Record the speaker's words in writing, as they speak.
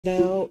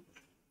Out.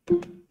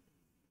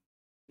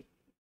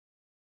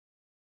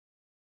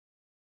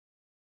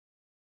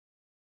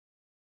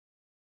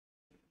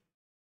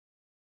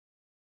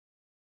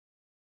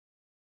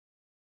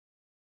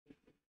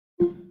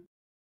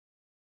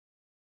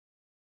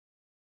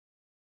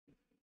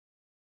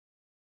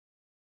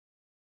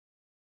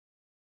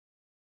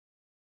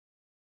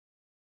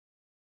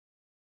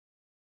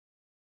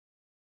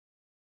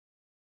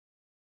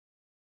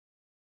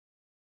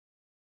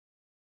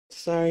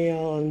 Sorry,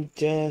 y'all. I'm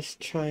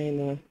just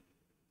trying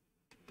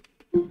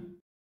to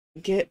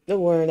get the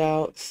word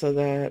out so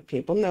that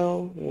people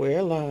know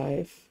we're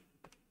live.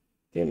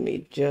 Give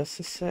me just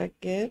a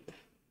second.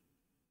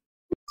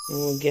 And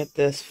we'll get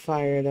this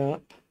fired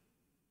up.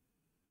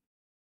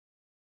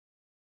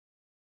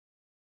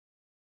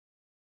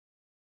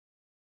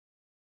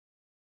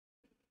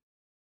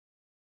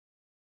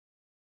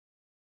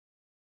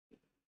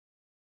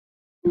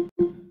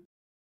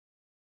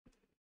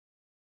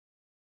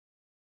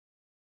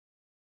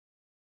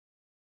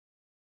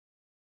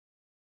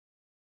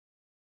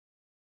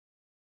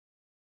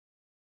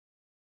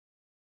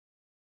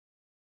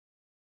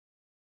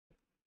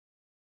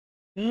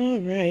 All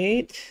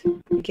right.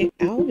 Get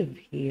out of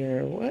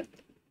here. What?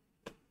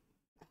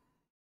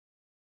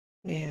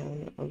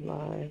 Man,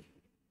 alive.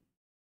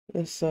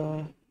 This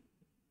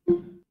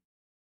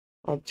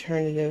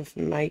alternative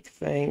mic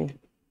thing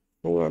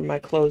for my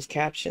closed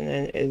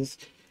captioning is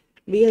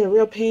being a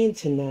real pain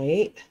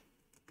tonight.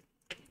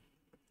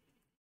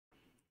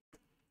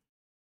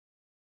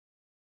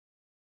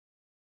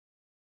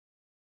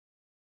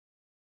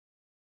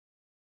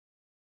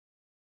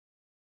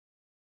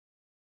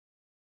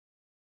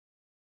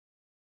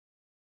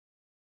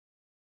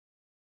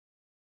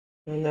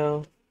 I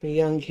know the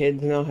young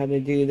kids know how to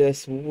do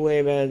this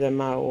way better than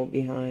my old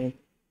behind.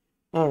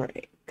 All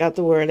right, got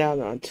the word out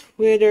on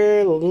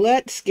Twitter.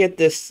 Let's get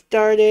this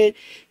started.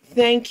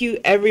 Thank you,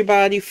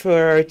 everybody,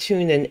 for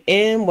tuning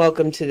in.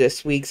 Welcome to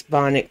this week's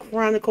Bonnet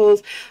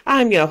Chronicles.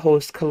 I'm your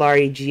host,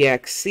 Kalari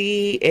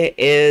GXC. It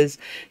is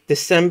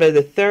December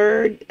the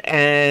 3rd,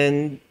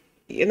 and,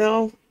 you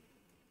know,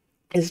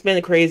 it's been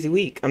a crazy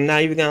week. I'm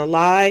not even going to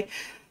lie.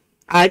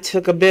 I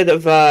took a bit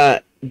of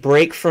a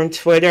break from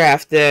Twitter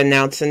after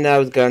announcing that I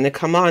was going to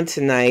come on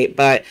tonight,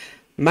 but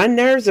my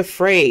nerves are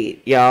frayed,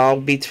 y'all,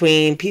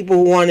 between people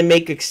who want to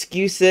make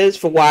excuses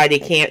for why they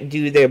can't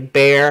do their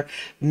bare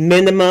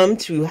minimum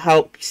to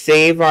help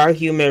save our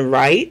human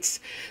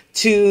rights,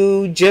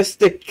 to just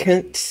the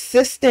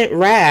consistent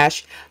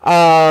rash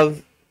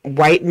of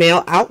white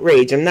male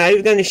outrage. I'm not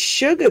even going to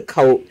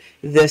sugarcoat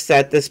this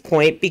at this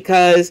point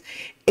because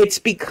it's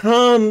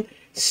become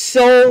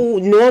so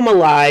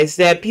normalized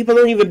that people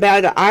don't even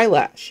bat an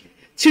eyelash.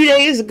 2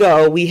 days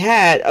ago, we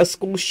had a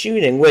school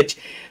shooting, which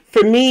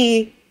for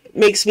me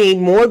makes me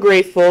more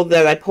grateful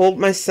that I pulled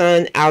my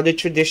son out of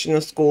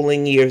traditional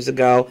schooling years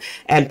ago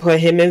and put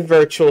him in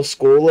virtual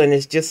school, and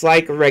it's just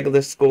like a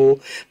regular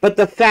school. But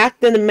the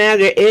fact of the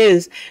matter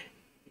is,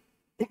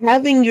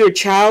 having your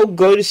child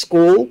go to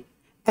school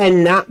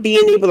and not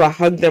being able to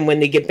hug them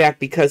when they get back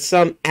because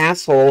some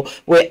asshole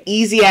with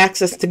easy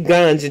access to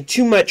guns and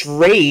too much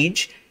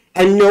rage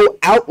and no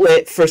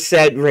outlet for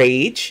said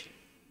rage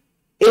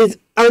is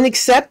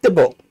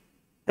unacceptable.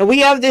 And we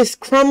have this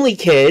Crumbley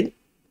kid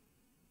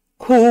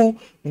who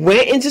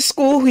went into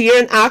school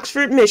here in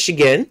Oxford,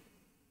 Michigan,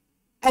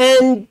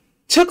 and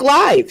took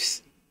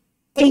lives.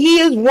 And he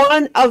is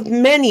one of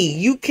many.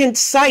 You can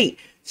cite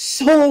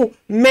so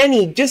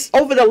many just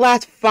over the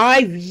last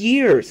 5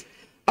 years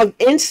of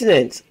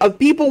incidents of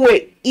people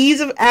with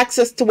ease of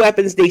access to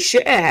weapons they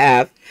shouldn't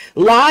have,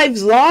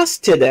 lives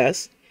lost to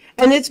this.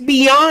 And it's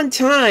beyond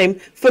time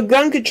for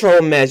gun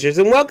control measures.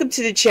 And welcome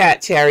to the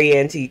chat, Terry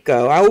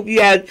Antico. I hope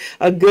you had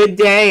a good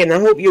day, and I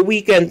hope your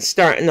weekend's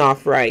starting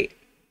off right.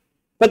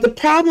 But the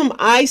problem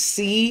I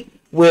see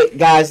with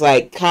guys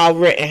like Kyle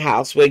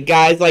RittenHouse, with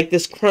guys like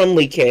this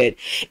Crumbley kid,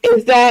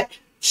 is that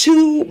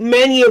too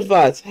many of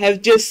us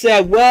have just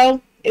said,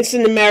 well, it's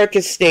an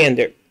American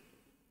standard.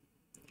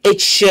 It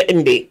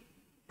shouldn't be.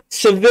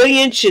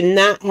 Civilians should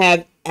not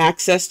have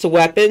access to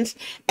weapons,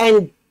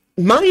 and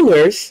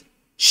minors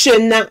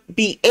should not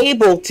be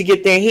able to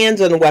get their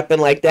hands on a weapon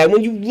like that.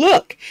 When you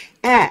look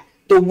at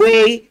the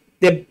way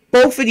that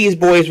both of these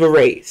boys were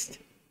raised,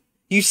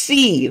 you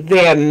see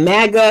their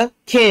MAGA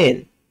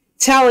kin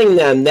telling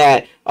them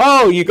that,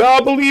 oh, you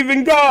gotta believe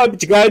in God,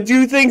 but you gotta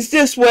do things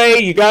this way,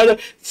 you gotta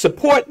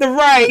support the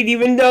right,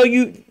 even though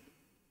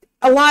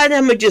a lot of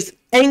them are just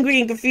angry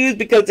and confused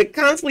because they're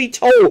constantly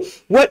told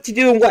what to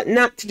do and what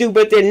not to do,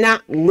 but they're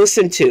not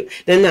listened to,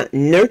 they're not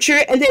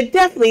nurtured, and they're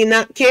definitely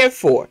not cared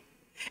for.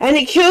 And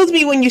it kills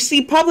me when you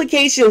see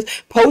publications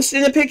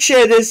posting a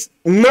picture of this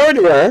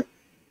murderer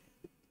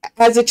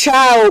as a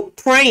child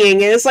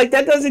praying, and it's like,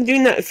 that doesn't do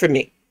nothing for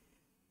me.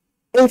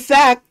 In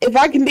fact, if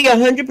I can be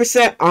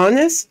 100%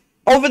 honest,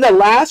 over the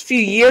last few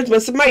years,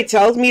 when somebody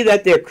tells me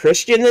that they're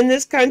Christian in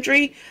this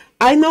country,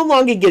 I no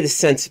longer get a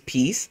sense of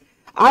peace.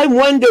 I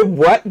wonder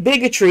what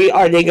bigotry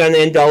are they going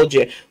to indulge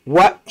in?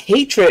 What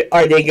hatred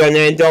are they going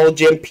to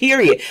indulge in,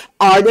 period?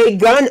 Are they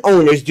gun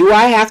owners? Do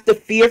I have to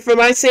fear for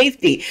my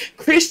safety?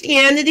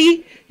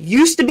 Christianity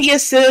used to be a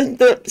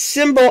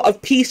symbol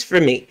of peace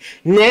for me.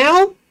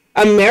 Now,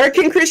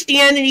 American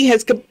Christianity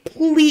has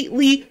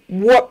completely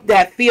warped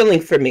that feeling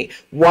for me.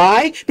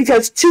 Why?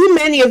 Because too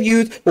many of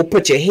you will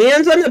put your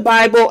hands on the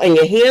Bible and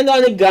your hand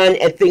on a gun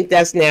and think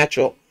that's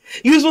natural.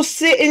 You will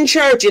sit in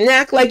church and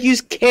act like you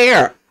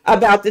care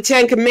about the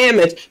Ten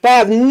Commandments, but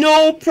have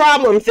no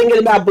problem thinking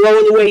about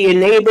blowing away your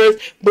neighbors,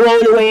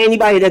 blowing away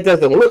anybody that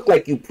doesn't look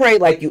like you, pray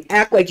like you,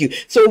 act like you.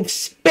 So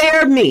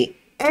spare me.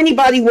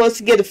 Anybody wants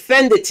to get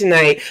offended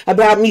tonight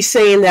about me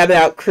saying that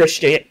about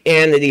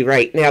Christianity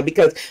right now,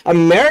 because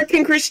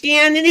American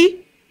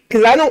Christianity,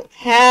 because I don't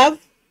have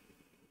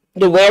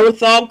the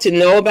wherewithal to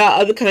know about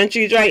other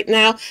countries right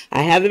now.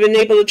 I haven't been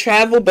able to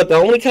travel, but the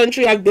only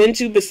country I've been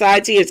to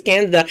besides here is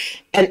Canada,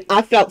 and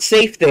I felt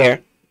safe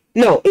there.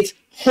 No, it's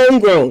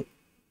homegrown.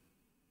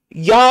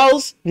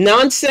 Y'all's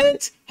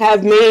nonsense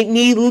have made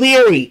me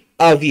leery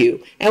of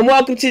you. And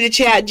welcome to the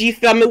chat, G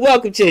Feldman.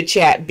 Welcome to the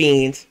chat,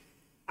 Beans.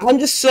 I'm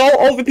just so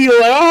over people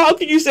like, oh, how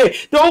can you say,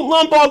 don't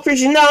lump all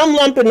Christians? No, I'm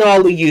lumping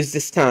all of you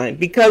this time,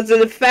 because of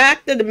the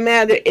fact of the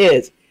matter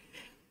is,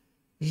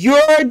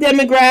 your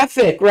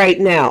demographic right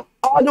now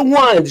are the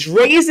ones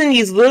raising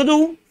these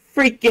little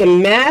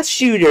freaking mass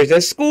shooters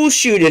and school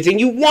shooters, and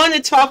you want to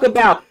talk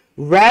about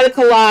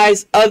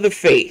radicalized other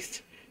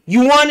faiths.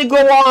 You want to go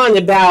on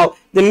about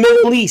the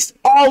Middle East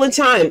all the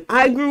time.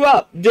 I grew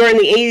up during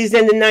the 80s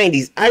and the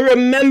 90s. I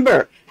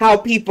remember how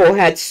people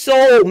had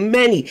so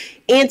many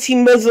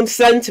anti-Muslim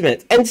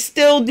sentiments, and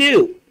still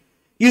do.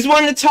 You just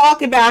want to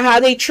talk about how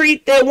they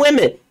treat their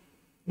women.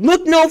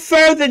 Look no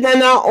further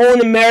than our own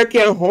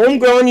American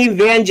homegrown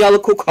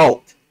evangelical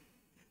cult,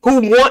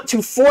 who want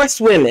to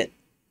force women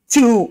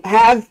to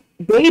have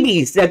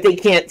babies that they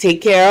can't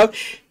take care of,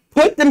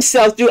 put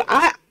themselves through.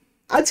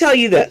 I'll tell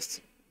you this.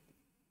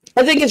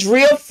 I think it's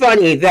real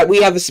funny that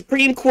we have a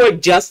Supreme Court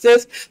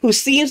justice who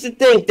seems to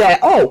think that,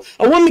 oh,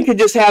 a woman could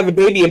just have a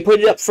baby and put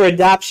it up for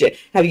adoption.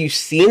 Have you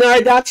seen our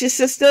adoption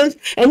systems?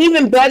 And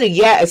even better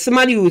yet, as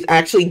somebody who's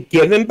actually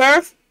given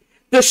birth,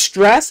 the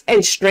stress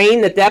and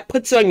strain that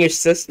puts on your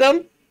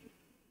system,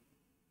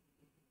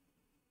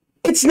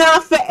 it's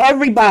not for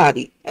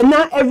everybody. And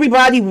not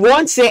everybody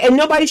wants it. And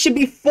nobody should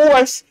be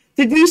forced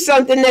to do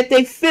something that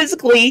they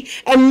physically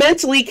and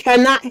mentally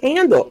cannot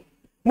handle.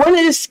 One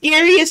of the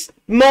scariest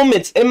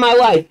moments in my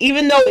life,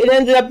 even though it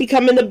ended up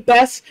becoming the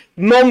best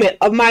moment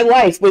of my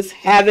life, was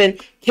having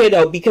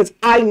kiddo, because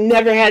I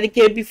never had a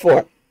kid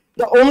before.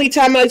 The only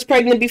time I was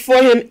pregnant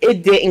before him,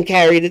 it didn't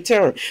carry the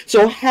term.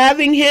 So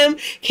having him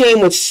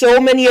came with so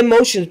many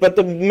emotions, but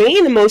the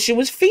main emotion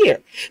was fear.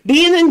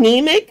 Being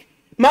anemic,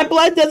 my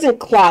blood doesn't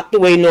clot the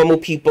way normal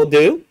people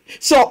do.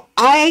 So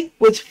I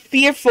was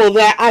fearful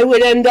that I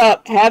would end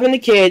up having a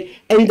kid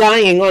and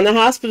dying on the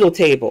hospital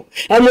table.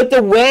 And with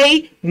the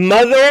way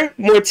mother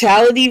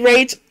mortality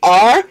rates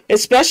are,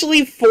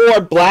 especially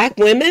for Black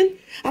women,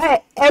 I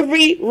had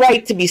every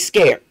right to be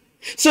scared.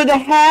 So to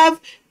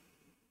have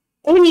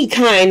any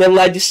kind of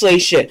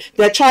legislation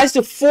that tries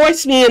to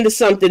force me into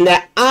something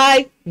that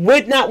I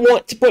would not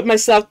want to put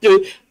myself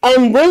through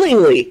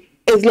unwillingly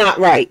is not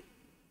right.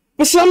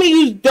 But some of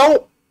you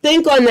don't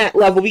think on that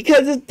level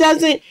because it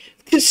doesn't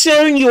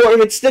concern you,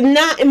 or it's the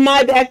not in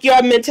my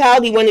backyard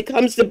mentality when it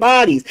comes to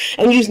bodies,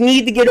 and you just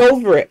need to get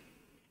over it.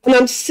 And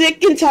I'm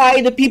sick and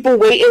tired of people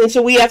waiting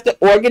until we have to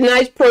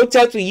organize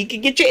protests where you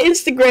can get your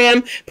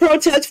Instagram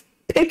protest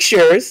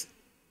pictures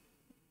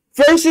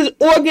versus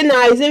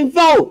organizing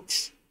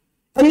votes.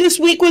 And this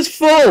week was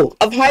full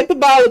of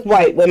hyperbolic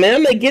white women.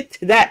 I'm going to get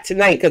to that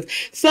tonight because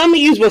some of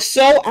you were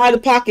so out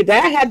of pocket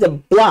that I had to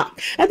block.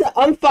 I had to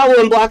unfollow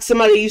and block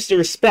somebody I used to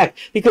respect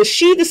because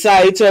she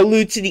decided to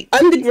allude to the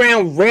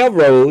Underground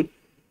Railroad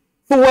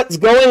for what's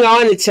going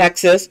on in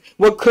Texas,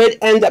 what could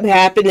end up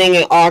happening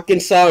in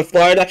Arkansas and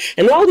Florida,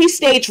 and all these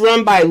states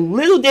run by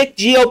little dick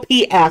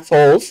GOP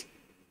assholes.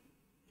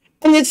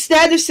 And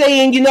instead of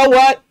saying, you know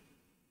what,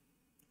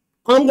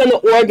 I'm going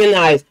to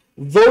organize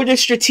voter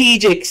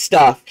strategic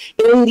stuff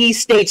in these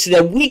states so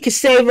that we can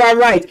save our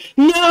rights.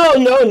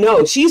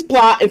 No. She's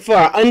plotting for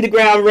our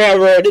Underground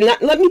Railroad. And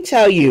let me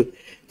tell you,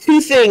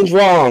 two things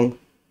wrong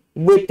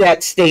with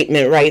that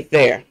statement right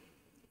there.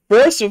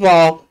 First of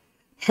all,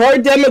 her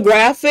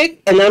demographic,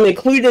 and I'm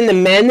including the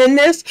men in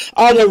this,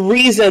 are the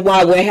reason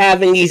why we're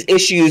having these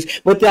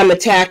issues with them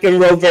attacking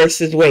Roe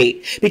versus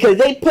Wade. Because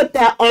they put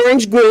that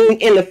orange goon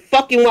in the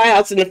fucking White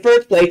House in the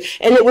first place,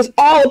 and it was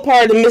all a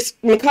part of Miss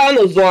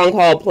McConnell's long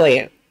haul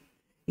plan.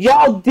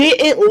 Y'all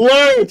didn't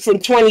learn from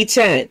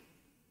 2010.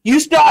 You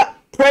thought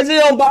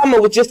President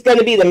Obama was just going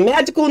to be the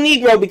magical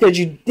Negro because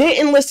you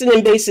didn't listen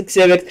in basic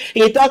civics,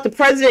 and you thought the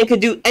president could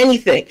do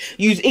anything.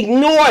 You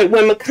ignored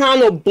when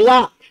McConnell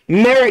blocked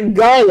Merrick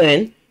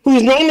Garland,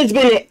 whose name has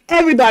been in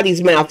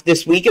everybody's mouth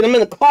this week, and I'm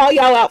going to call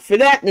y'all out for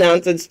that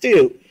nonsense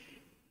too.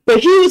 But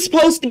he was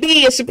supposed to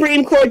be a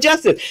Supreme Court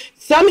justice.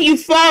 Some of you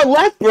far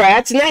left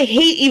brats, and I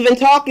hate even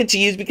talking to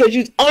you because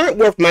you aren't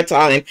worth my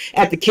time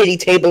at the kiddie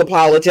table of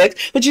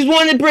politics, but you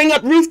want to bring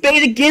up Ruth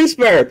Bader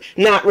Ginsburg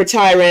not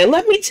retiring.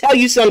 Let me tell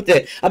you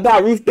something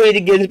about Ruth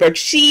Bader Ginsburg.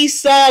 She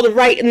saw the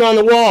writing on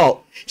the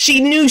wall. She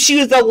knew she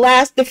was the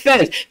last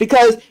defense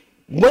because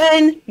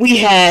when we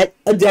had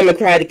a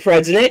Democratic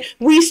president,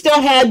 we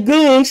still had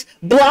goons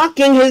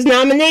blocking his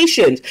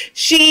nominations.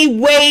 She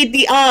weighed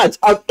the odds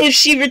of if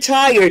she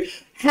retired,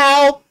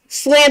 how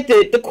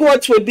slanted the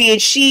courts would be,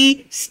 and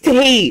she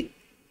stayed.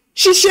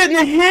 She shouldn't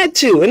have had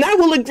to, and I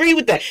will agree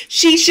with that.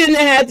 She shouldn't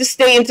have had to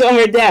stay until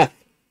her death.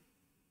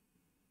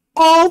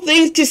 All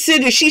things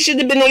considered, she should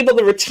have been able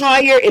to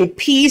retire in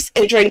peace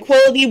and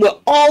tranquility with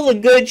all the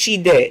good she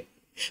did.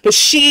 But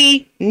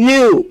she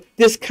knew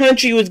this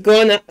country was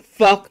going to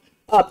fuck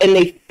up, and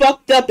they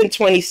fucked up in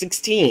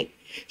 2016.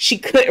 She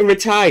couldn't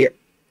retire.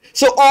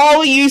 So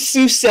all of you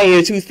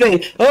soothsayers who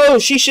think, oh,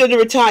 she should have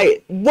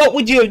retired, what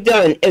would you have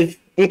done if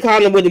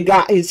McConnell would have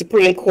got his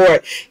Supreme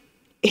Court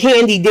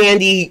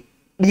handy-dandy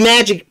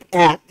magic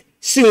act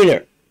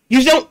sooner?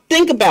 You don't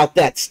think about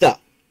that stuff.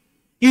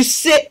 You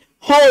sit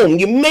home,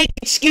 you make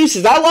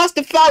excuses. I lost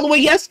a follower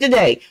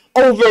yesterday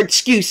over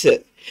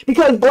excuses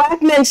because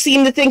black men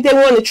seem to think they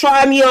want to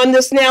try me on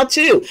this now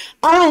too.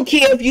 I don't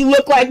care if you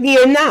look like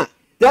me or not.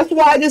 That's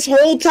why this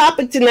whole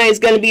topic tonight is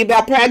going to be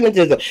about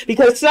pragmatism.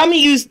 Because some of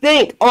you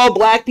think all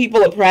black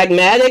people are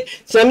pragmatic.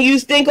 Some of you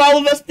think all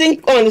of us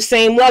think on the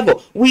same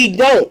level. We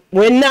don't.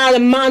 We're not a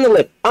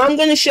monolith. I'm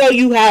going to show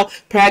you how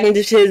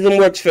pragmatism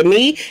works for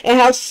me and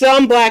how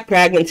some black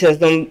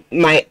pragmatism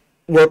might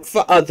work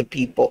for other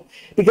people.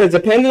 Because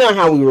depending on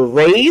how we were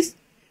raised,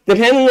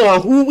 depending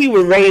on who we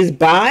were raised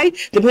by,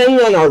 depending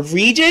on our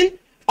region,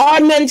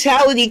 our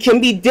mentality can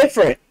be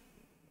different.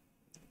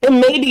 And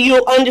maybe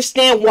you'll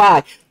understand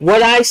why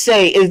what I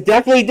say is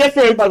definitely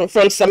different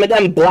from some of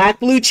them black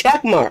blue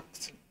check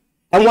marks.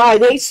 And why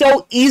they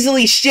so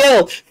easily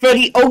shill for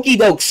the okie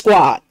doke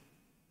squad.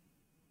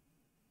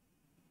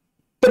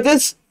 But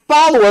this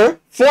follower,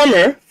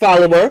 former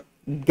follower,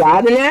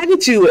 got an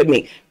attitude with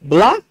me.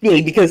 Blocked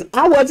me because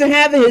I wasn't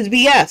having his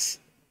BS.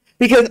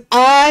 Because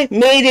I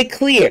made it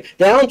clear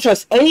that I don't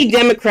trust any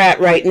Democrat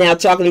right now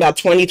talking about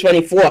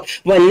 2024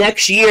 when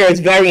next year is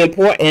very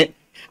important.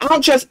 I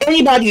don't trust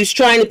anybody who's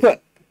trying to put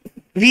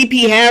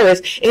VP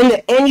Harris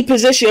into any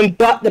position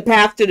but the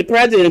path to the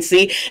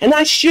presidency. And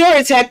I sure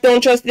as heck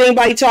don't trust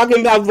anybody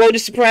talking about voter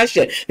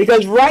suppression.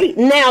 Because right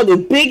now, the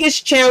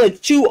biggest challenge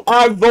to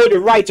our voter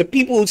rights are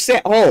people who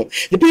sit home.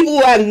 The people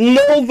who have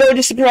no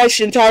voter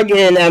suppression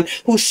targeting them,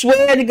 who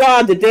swear to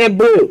God that they're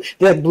blue.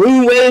 The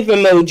blue wave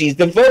emojis,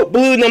 the vote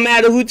blue no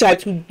matter who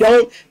types, who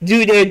don't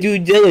do their due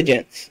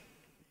diligence.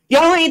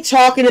 Y'all ain't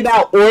talking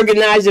about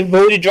organizing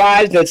voter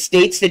drives in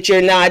states that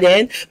you're not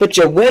in, but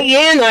you're way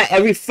in on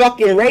every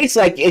fucking race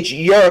like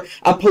you're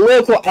a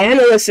political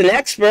analyst and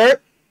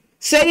expert.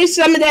 Save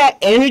some of that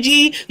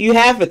energy you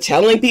have for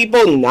telling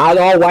people not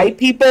all white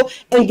people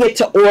and get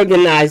to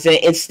organizing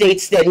in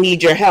states that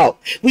need your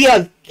help. We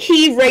have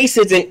key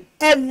races in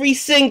every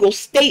single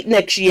state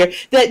next year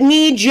that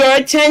need your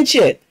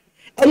attention.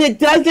 And it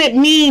doesn't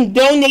mean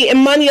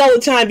donating money all the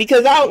time,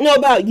 because I don't know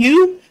about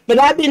you, but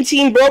I've been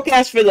team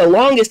broadcast for the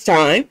longest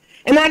time,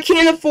 and I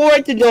can't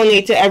afford to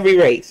donate to every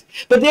race.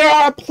 But there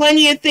are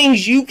plenty of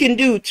things you can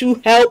do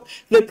to help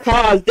the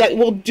cause that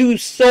will do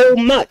so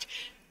much.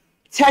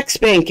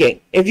 Text banking,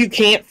 if you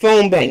can't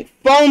phone bank.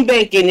 Phone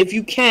banking, if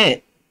you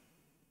can.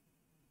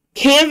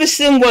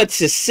 Canvassing what's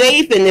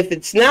safe, and if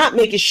it's not,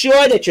 making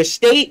sure that your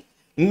state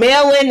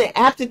mail-in and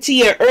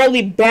absentee and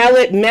early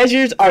ballot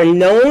measures are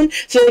known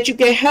so that you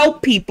can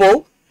help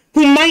people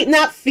who might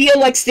not feel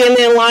like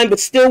standing in line but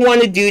still want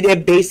to do their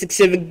basic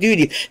civic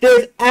duties.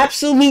 There's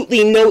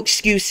absolutely no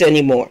excuse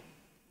anymore.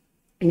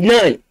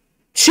 None.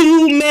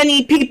 Too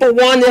many people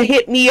want to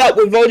hit me up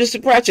with voter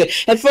suppression.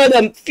 And for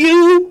the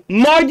few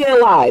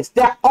marginalized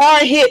that are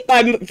hit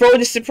by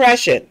voter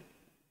suppression,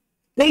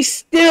 they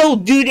still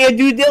do their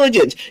due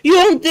diligence. You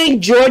don't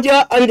think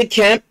Georgia under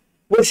Kemp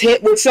was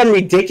hit with some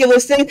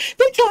ridiculous thing?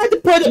 They tried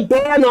to put a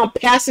ban on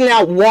passing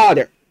out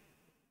water.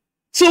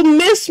 So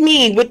miss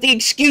me with the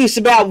excuse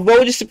about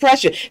voter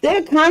suppression.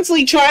 They're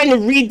constantly trying to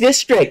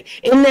redistrict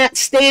in that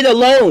state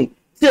alone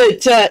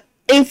to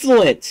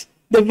influence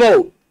the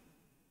vote.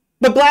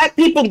 But black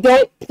people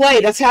don't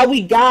play. That's how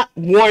we got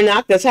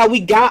Warnock. That's how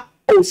we got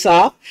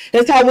Ossoff.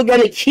 That's how we're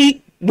going to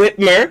keep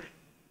Whitmer.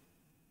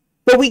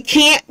 But we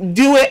can't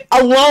do it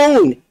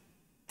alone.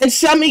 And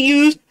some of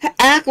you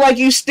act like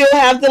you still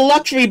have the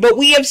luxury, but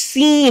we have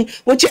seen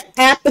what your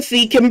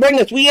apathy can bring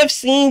us. We have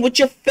seen what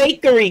your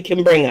fakery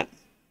can bring us.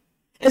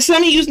 And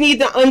some of you need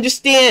to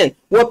understand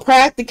what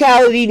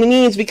practicality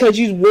means, because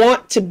you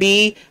want to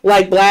be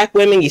like black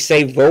women. You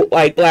say vote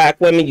like black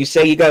women. You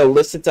say you got to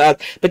listen to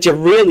us, but you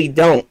really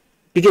don't.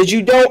 Because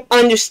you don't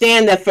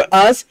understand that for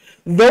us,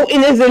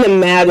 voting isn't a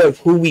matter of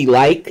who we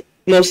like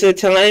most of the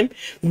time.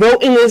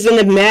 Voting isn't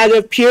a matter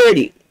of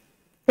purity.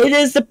 It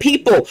is the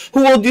people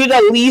who will do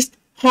the least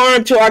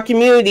harm to our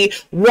community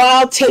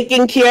while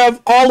taking care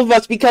of all of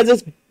us, because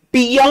it's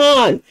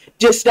beyond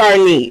just our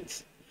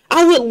needs.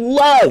 I would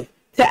love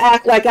to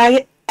act like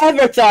I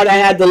ever thought I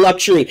had the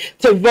luxury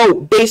to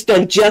vote based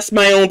on just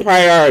my own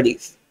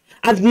priorities.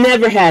 I've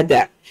never had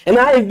that. And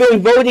I have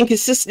been voting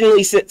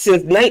consistently since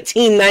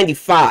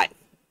 1995.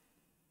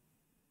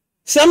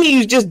 Some of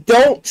you just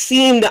don't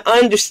seem to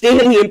understand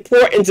the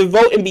importance of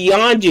voting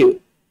beyond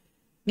you.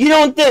 You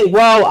don't think,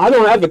 well, I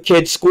don't have a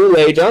kid school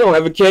age. I don't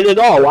have a kid at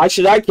all. Why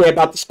should I care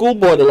about the school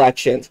board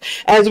elections?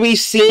 As we've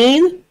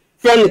seen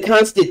from the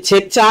constant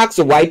TikToks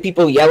of white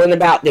people yelling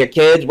about their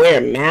kids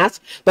wearing masks,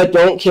 but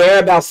don't care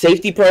about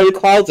safety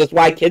protocols. That's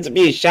why kids are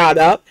being shot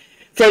up.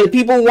 From the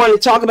people who want to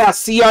talk about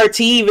CRT,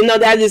 even though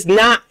that is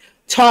not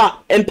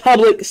taught in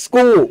public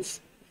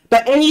schools.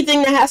 But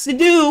anything that has to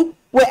do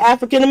with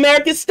African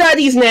American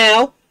studies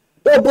now,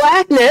 or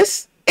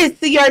blackness, is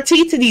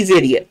CRT to these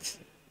idiots.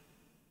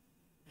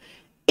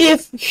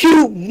 If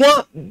you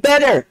want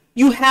better,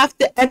 you have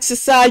to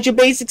exercise your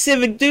basic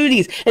civic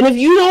duties. And if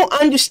you don't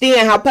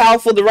understand how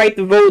powerful the right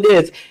to vote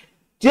is,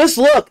 just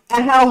look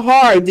at how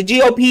hard the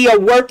GOP are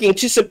working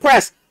to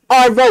suppress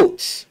our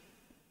votes.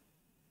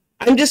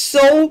 I'm just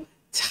so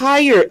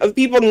tired of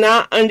people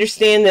not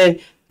understanding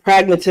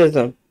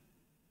pragmatism.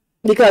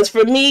 Because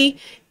for me,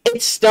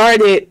 it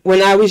started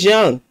when I was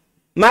young.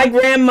 My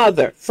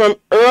grandmother, from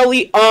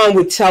early on,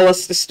 would tell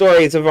us the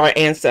stories of our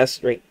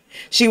ancestry.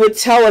 She would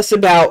tell us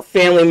about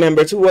family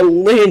members who were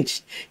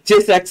lynched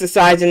just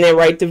exercising their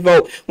right to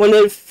vote. One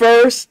of the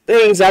first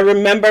things I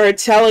remember her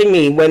telling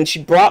me when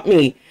she brought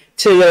me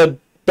to the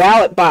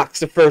ballot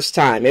box the first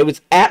time, it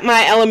was at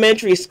my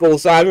elementary school,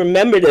 so I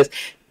remember this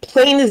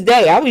plain as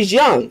day. I was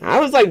young. I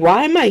was like,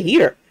 why am I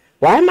here?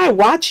 Why am I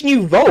watching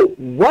you vote?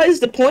 What is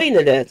the point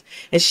of this?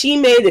 And she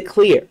made it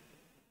clear.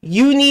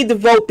 You need to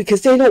vote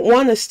because they don't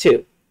want us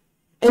to.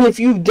 And if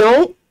you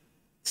don't,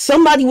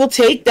 somebody will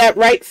take that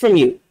right from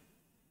you.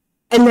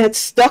 And that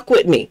stuck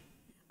with me.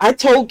 I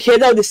told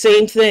Kiddo the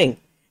same thing.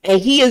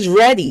 And he is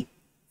ready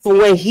for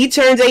when he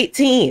turns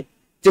 18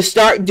 to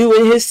start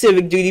doing his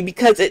civic duty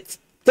because it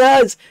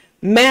does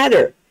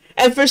matter.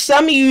 And for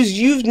some of you,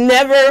 you've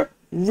never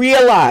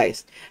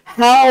realized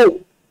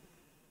how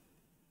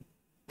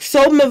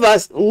some of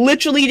us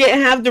literally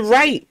didn't have the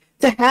right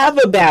to have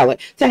a ballot,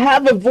 to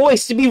have a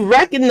voice, to be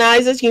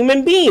recognized as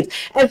human beings.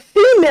 And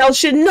females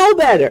should know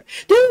better.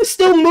 There are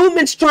still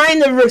movements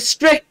trying to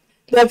restrict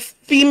the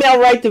female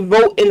right to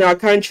vote in our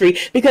country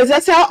because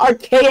that's how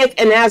archaic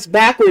and ass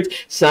backwards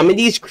some of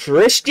these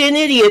Christian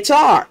idiots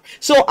are.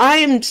 So I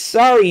am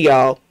sorry,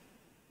 y'all.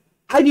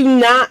 I do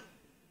not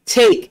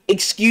take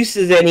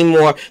excuses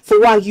anymore for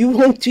why you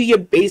won't do your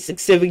basic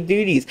civic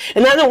duties.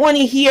 And I don't want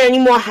to hear any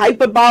more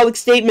hyperbolic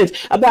statements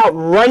about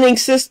running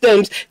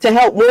systems to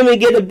help women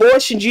get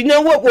abortions. You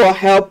know what will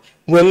help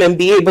women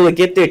be able to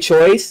get their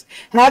choice?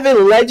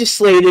 Having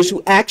legislators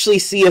who actually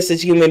see us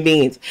as human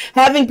beings.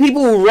 Having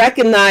people who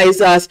recognize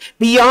us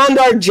beyond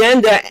our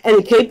gender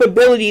and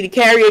capability to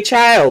carry a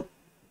child.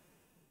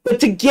 But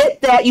to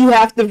get that, you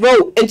have to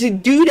vote. And to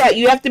do that,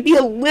 you have to be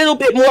a little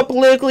bit more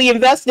politically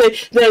invested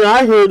than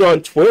I heard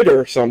on Twitter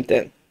or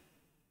something.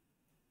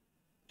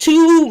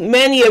 Too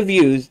many of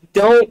you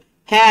don't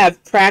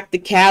have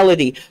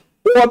practicality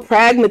or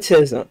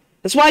pragmatism.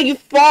 That's why you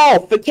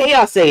fall for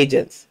chaos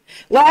agents.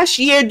 Last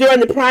year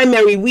during the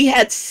primary, we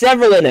had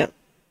several of them.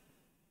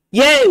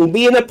 Yang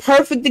being a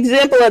perfect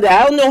example of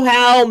that. I don't know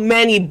how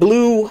many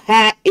blue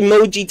hat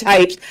emoji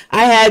types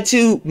I had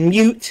to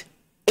mute,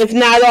 if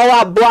not all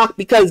out block,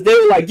 because they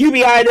were like,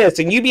 UBI this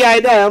and UBI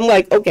that. I'm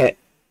like, okay.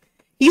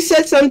 He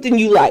said something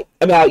you like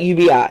about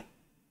UBI.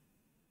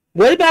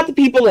 What about the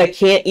people that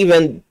can't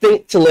even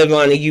think to live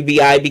on a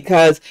UBI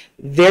because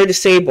they're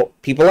disabled?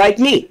 People like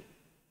me.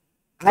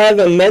 I have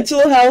a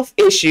mental health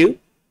issue,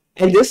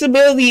 and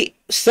disability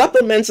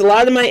supplements a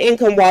lot of my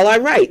income while I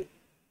write.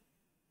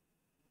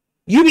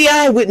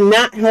 UBI would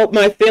not help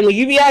my family.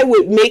 UBI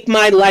would make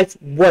my life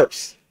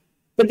worse.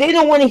 But they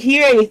don't want to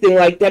hear anything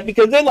like that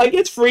because they're like,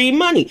 it's free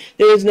money.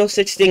 There is no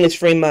such thing as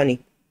free money.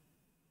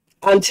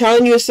 I'm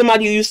telling you, as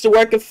somebody who used to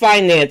work in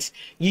finance,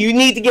 you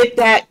need to get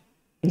that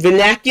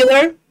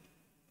vernacular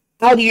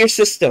out of your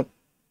system.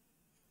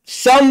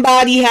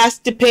 Somebody has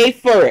to pay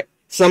for it.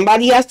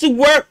 Somebody has to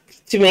work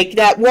to make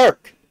that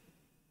work.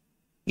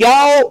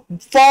 Y'all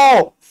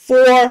fall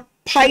for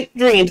pipe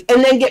dreams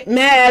and then get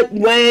mad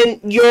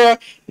when your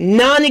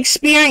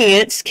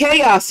non-experienced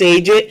chaos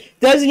agent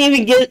doesn't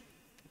even get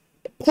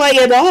play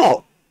at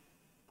all.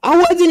 I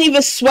wasn't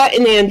even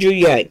sweating Andrew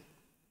Yang.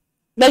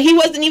 But he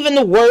wasn't even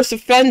the worst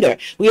offender.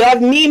 We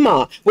have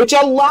Mima, which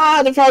a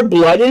lot of our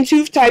blood and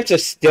tooth types are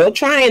still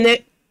trying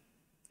it.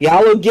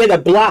 Y'all will get a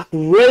block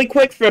really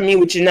quick from me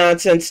with your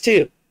nonsense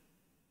too.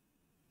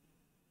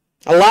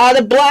 A lot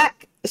of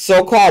black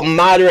so-called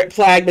moderate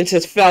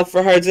pragmatists fell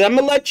for hers. And I'm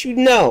going to let you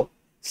know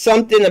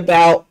something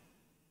about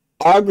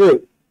our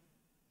group.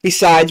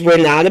 Besides, we're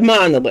not a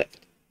monolith.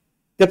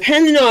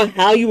 Depending on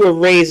how you were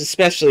raised,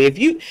 especially if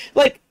you,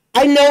 like,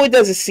 I know it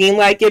doesn't seem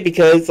like it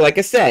because, like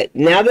I said,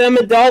 now that I'm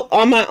adult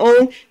on my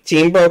own,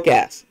 team broke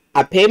ass.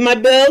 I pay my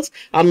bills.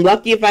 I'm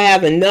lucky if I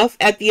have enough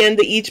at the end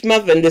of each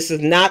month. And this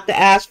is not to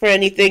ask for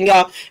anything,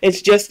 y'all.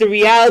 It's just the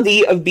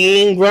reality of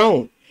being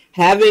grown,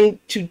 having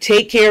to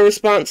take care of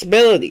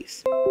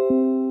responsibilities.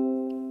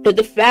 But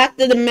the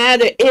fact of the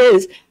matter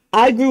is,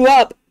 I grew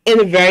up in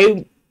a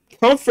very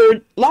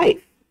comfort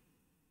life.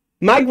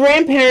 My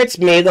grandparents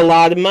made a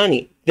lot of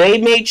money. They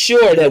made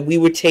sure that we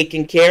were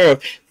taken care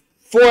of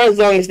for as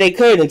long as they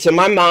could, until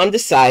my mom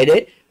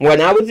decided when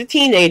I was a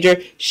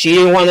teenager she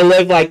didn't want to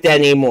live like that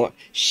anymore.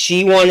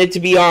 She wanted to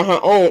be on her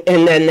own,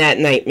 and then that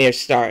nightmare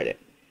started.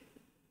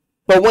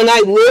 But when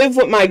I lived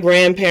with my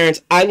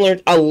grandparents, I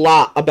learned a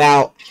lot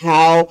about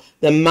how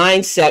the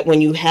mindset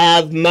when you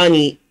have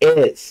money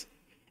is.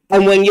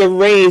 And when you're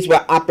raised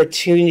with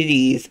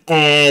opportunities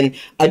and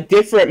a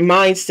different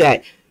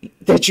mindset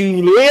that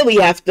you really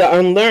have to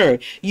unlearn,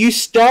 you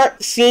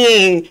start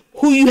seeing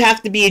who you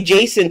have to be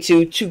adjacent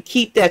to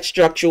keep that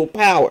structural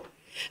power.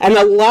 And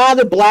a lot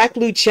of black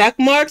blue check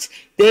marks,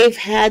 they've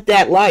had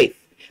that life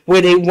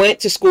where they went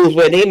to schools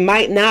where they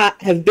might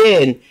not have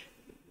been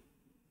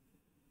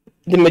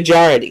the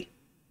majority.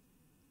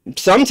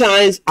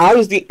 Sometimes I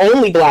was the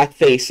only black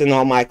face in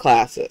all my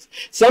classes.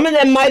 Some of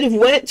them might have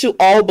went to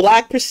all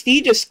black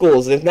prestigious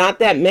schools. There's not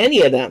that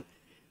many of them.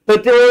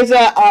 But there is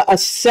a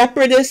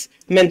separatist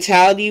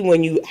mentality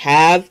when you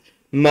have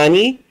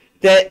money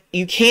that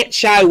you can't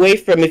shy away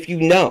from if you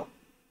know.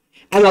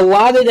 And a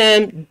lot of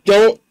them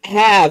don't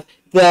have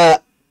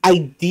the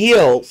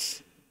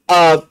ideals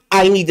of,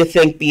 I need to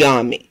think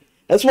beyond me.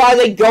 That's why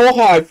they go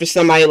hard for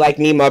somebody like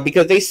Nima,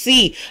 because they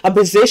see a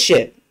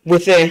position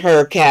within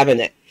her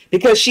cabinet.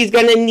 Because she's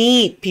going to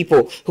need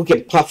people who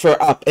can puff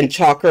her up and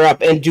talk her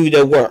up and do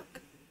the work.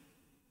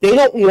 They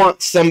don't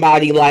want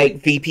somebody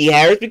like VP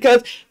Harris,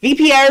 because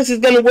VP Harris is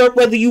going to work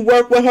whether you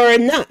work with her or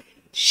not.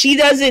 She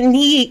doesn't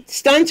need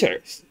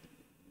stunters.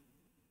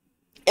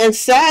 And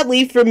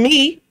sadly for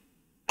me,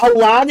 a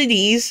lot of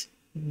these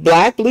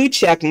black blue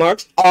check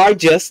marks are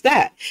just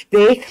that.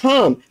 They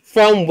come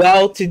from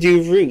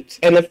well-to-do roots.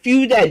 And a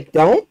few that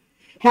don't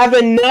have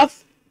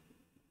enough,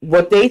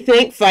 what they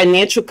think,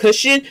 financial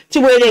cushion to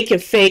where they can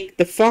fake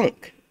the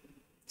funk.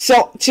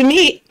 So to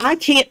me, I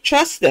can't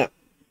trust them.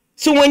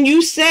 So when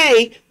you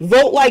say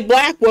vote like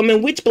black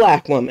woman, which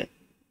black woman?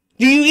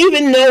 Do you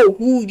even know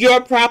who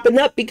you're propping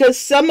up? Because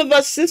some of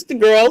us sister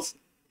girls,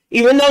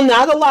 even though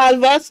not a lot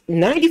of us,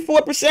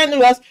 94%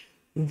 of us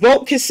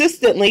vote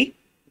consistently,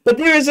 but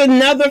there is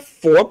another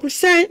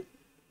 4%,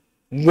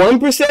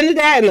 1% of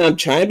that, and I'm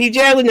trying to be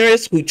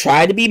generous, who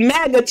try to be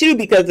MAGA too,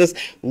 because it's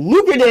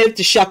lucrative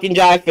to shuck and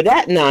jive for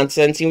that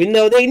nonsense, even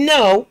though they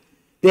know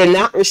they're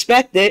not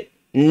respected.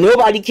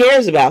 Nobody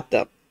cares about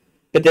them,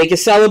 but they can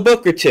sell a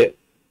book or two.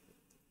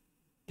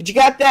 But you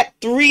got that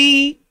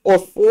 3 or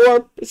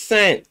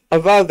 4%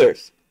 of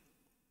others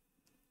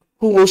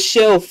who will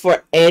shill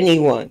for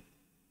anyone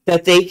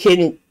that they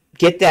can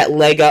get that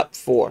leg up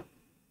for.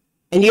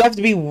 And you have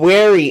to be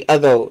wary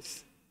of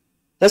those.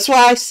 That's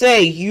why I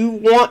say you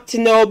want to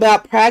know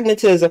about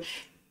pragmatism.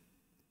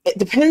 It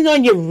depends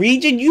on your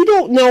region. You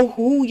don't know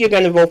who you're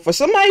going to vote for.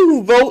 Somebody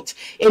who votes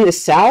in the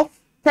South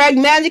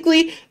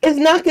pragmatically is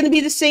not going to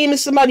be the same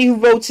as somebody who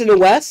votes in the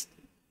West,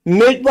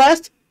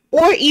 Midwest,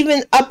 or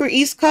even Upper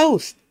East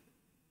Coast.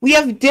 We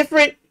have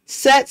different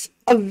sets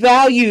of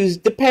values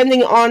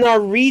depending on our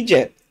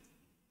region.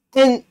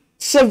 And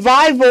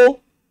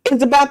survival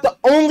is about the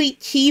only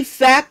key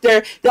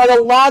factor that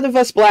a lot of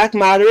us black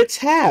moderates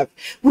have.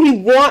 We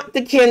want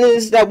the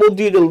candidates that will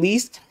do the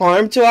least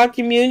harm to our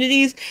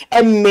communities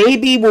and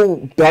maybe will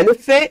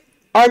benefit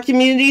our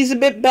communities a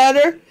bit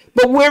better.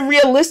 But we're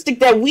realistic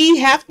that we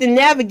have to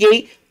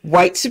navigate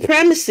white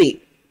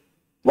supremacy.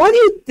 What do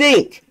you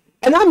think?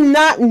 And I'm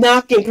not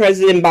knocking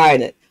President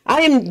Biden.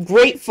 I am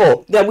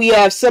grateful that we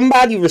have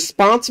somebody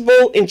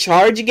responsible in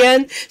charge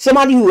again,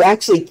 somebody who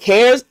actually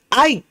cares.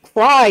 I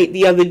cried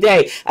the other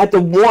day at the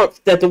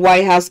warmth that the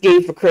White House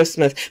gave for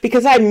Christmas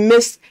because I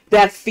missed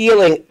that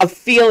feeling of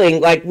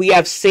feeling like we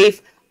have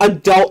safe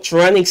adults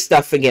running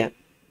stuff again.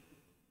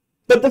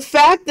 But the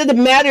fact of the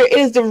matter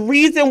is, the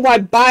reason why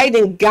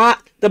Biden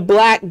got the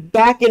black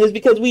backing is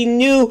because we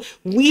knew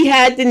we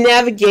had to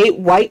navigate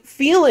white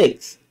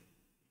feelings.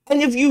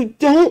 And if you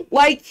don't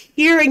like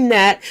hearing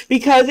that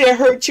because it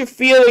hurts your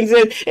feelings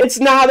and it's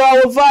not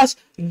all of us,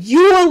 you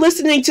are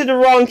listening to the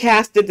wrong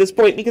cast at this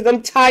point, because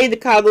I'm tired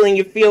of coddling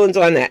your feelings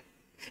on that.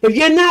 If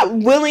you're not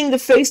willing to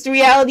face the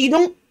reality,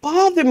 don't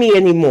bother me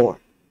anymore.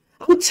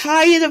 I'm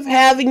tired of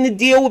having to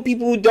deal with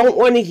people who don't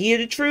want to hear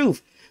the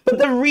truth. But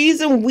the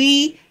reason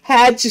we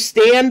had to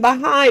stand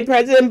behind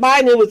President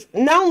Biden was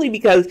not only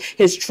because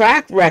his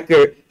track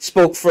record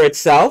spoke for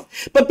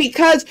itself, but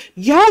because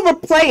y'all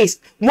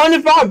replaced one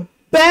of our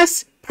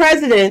best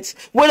presidents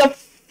with a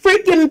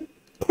freaking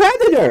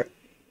predator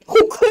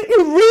who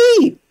couldn't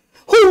read,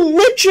 who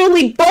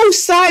literally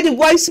both-sided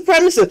white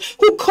supremacists,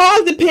 who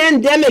caused the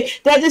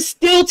pandemic that is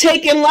still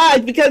taking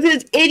lives because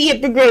his idiot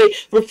brigade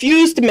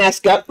refused to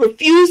mask up,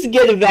 refused to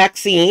get a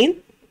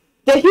vaccine,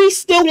 that he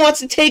still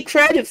wants to take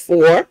credit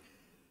for,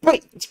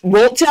 but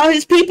won't tell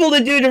his people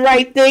to do the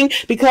right thing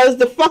because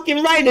the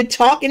fucking right are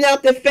talking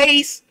out their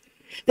face.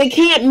 They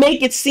can't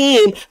make it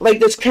seem like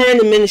this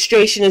current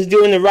administration is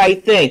doing the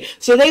right thing.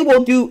 So they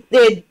will do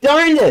their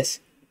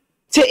darndest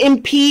to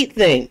impede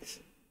things.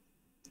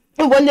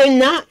 And when they're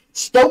not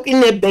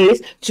stoking their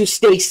base to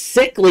stay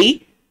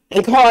sickly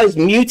and cause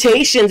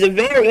mutations and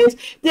variants,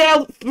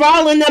 they're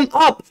throttling them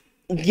up,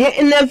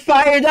 getting them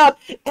fired up,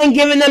 and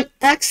giving them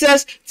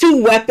access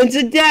to weapons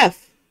of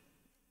death.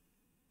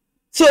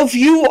 So if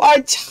you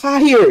are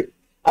tired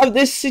of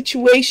this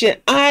situation,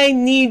 I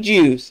need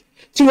you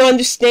to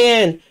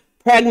understand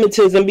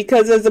pragmatism,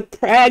 because as a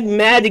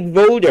pragmatic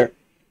voter,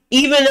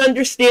 even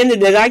understanding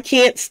that I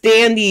can't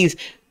stand these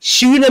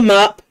shoot 'em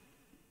up,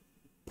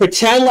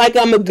 pretend like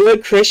I'm a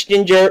good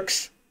Christian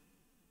jerks,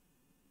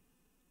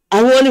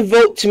 I want to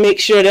vote to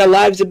make sure their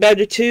lives are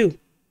better too.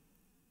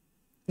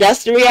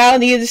 That's the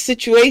reality of the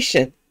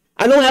situation.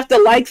 I don't have to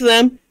like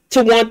them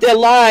to want their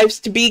lives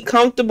to be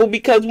comfortable,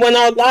 because when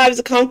our lives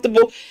are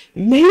comfortable,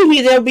 maybe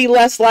they'll be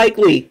less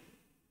likely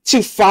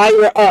to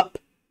fire up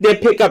their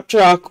pickup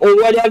truck or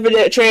whatever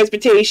their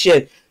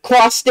transportation,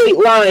 cross state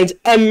lines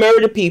and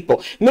murder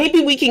people. Maybe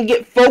we can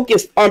get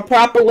focused on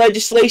proper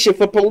legislation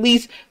for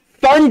police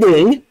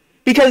funding,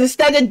 because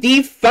instead of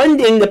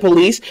defunding the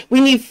police,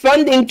 we need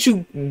funding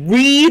to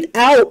weed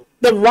out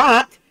the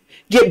rot,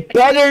 get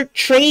better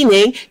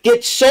training,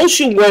 get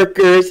social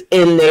workers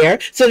in there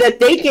so that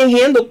they can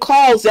handle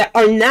calls that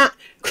are not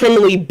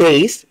criminally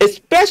based,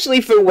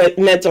 especially for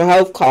mental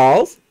health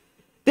calls.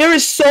 There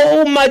is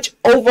so much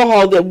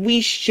overhaul that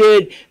we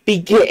should be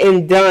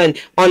getting done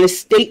on a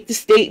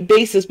state-to-state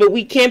basis, but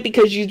we can't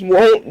because you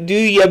won't do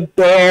your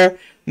bare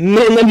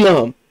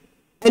minimum.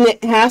 And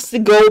it has to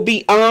go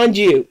beyond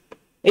you.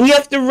 And you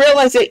have to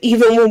realize that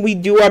even when we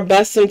do our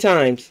best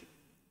sometimes,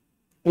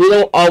 we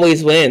don't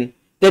always win.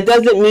 That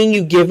doesn't mean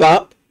you give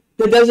up.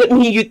 That doesn't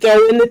mean you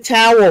throw in the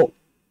towel.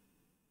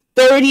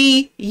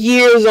 30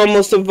 years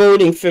almost of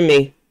voting for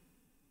me.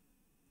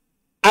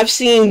 I've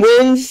seen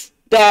wins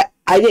that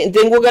I didn't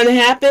think were going to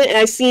happen, and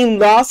I've seen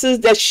losses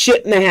that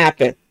shouldn't have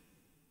happened.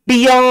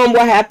 Beyond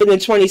what happened in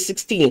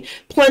 2016.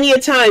 Plenty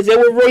of times there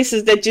were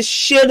races that just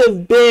should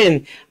have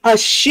been a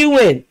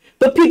shoo-in,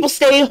 but people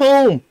stayed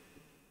home.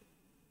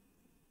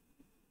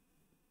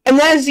 And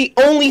that is the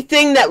only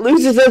thing that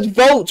loses us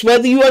votes,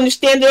 whether you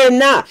understand it or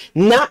not.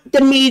 Not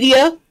the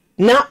media,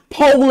 not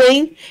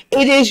polling.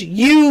 It is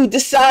you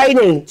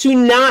deciding to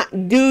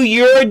not do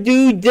your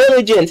due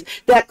diligence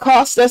that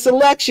costs us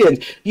elections.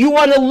 You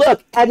want to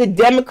look at a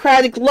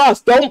Democratic loss.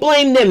 Don't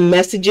blame their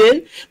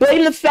messaging.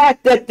 Blame the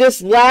fact that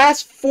this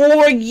last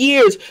 4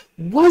 years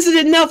wasn't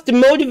enough to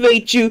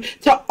motivate you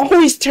to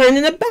always turn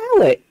in a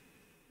ballot.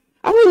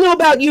 I don't know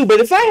about you, but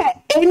if I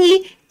had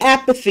any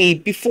apathy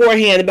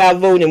beforehand about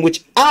voting,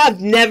 which I've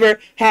never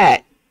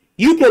had,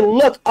 you can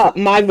look up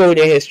my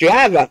voter history. I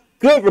have a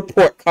good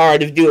report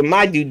card of doing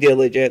my due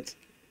diligence.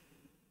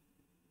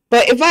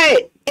 But if I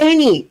had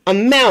any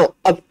amount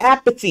of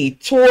apathy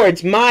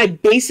towards my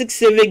basic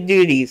civic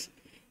duties,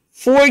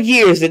 4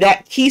 years of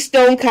that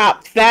Keystone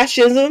Cop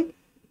fascism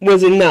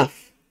was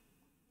enough.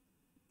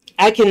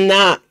 I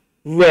cannot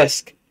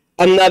risk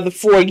another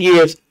 4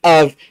 years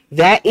of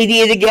that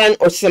idiot again,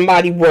 or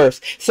somebody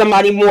worse,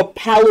 somebody more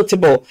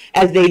palatable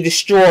as they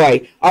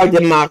destroy our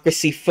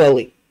democracy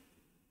fully.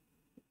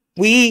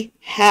 We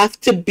have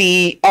to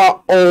be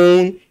our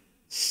own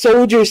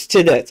soldiers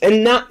to this,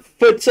 and not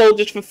foot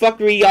soldiers for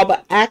fuckery, y'all,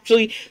 but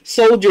actually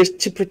soldiers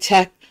to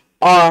protect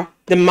our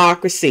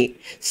democracy.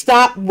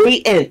 Stop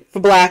waiting for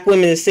black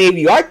women to save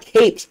you. Our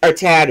capes are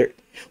tattered.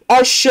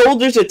 Our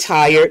shoulders are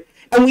tired.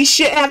 And we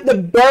shouldn't have to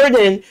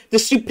burden the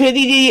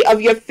stupidity of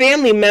your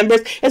family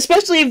members,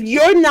 especially if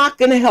you're not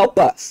going to help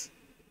us.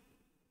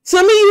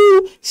 Some of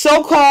you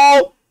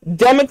so-called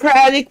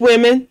Democratic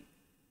women,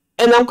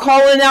 and I'm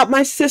calling out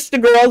my sister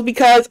girls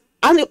because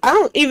I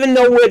don't even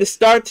know where to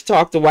start to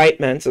talk to white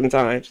men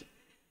sometimes.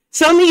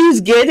 Some of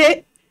you get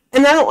it,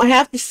 and I don't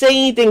have to say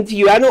anything to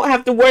you. I don't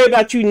have to worry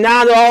about you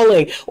not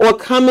alling or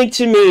coming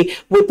to me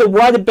with the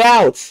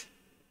whatabouts.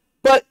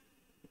 But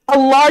a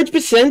large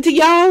percent of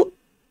y'all,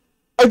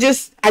 or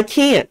just, I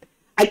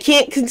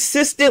can't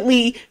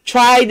consistently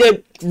try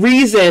to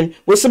reason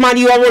with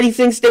somebody who already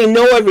thinks they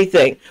know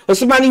everything, or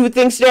somebody who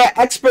thinks they're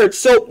experts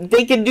so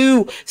they can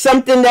do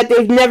something that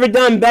they've never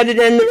done better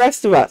than the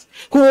rest of us,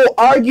 who will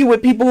argue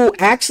with people who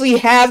actually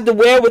have the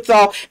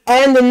wherewithal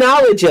and the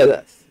knowledge of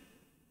this.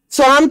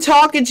 So I'm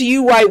talking to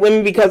you white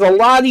women because a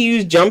lot of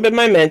you jump in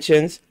my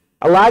mentions,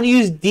 a lot of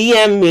you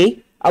DM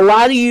me, a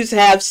lot of you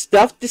have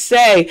stuff to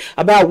say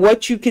about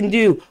what you can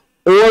do.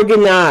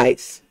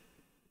 Organize.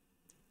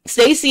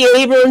 Stacey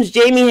Abrams,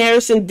 Jamie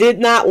Harrison did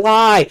not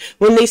lie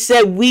when they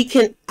said we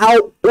can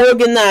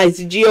out-organize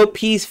the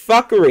GOP's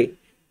fuckery.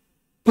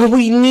 But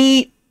we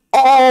need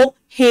all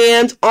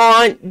hands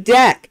on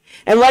deck.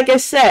 And like I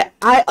said,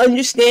 I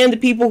understand the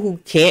people who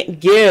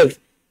can't give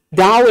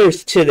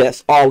dollars to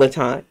this all the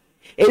time.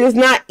 It is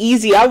not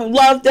easy. I would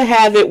love to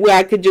have it where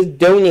I could just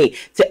donate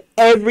to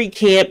every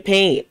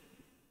campaign.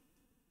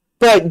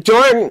 But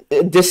during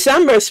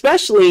December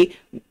especially,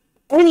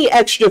 Any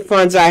extra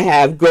funds I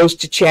have goes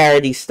to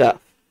charity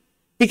stuff.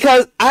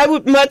 Because I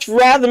would much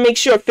rather make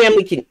sure a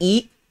family can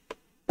eat,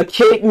 a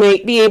kid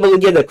may be able to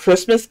get a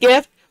Christmas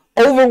gift,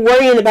 over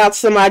worrying about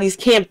somebody's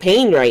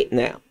campaign right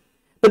now.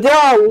 But there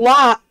are a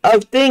lot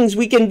of things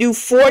we can do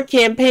for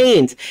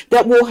campaigns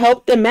that will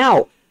help them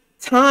out.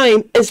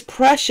 Time is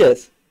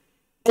precious.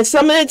 And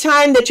some of the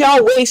time that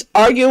y'all waste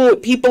arguing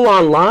with people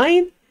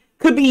online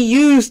could be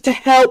used to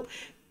help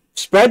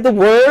spread the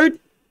word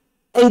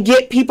and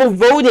get people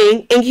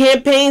voting in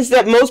campaigns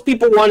that most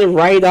people want to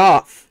write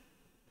off.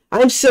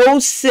 I'm so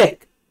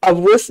sick of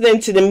listening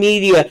to the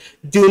media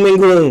doom and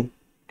gloom.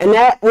 And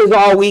that was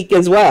all week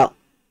as well,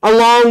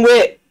 along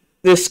with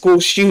the school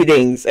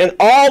shootings and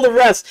all the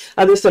rest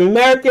of this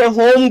American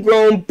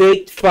homegrown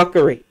baked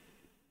fuckery.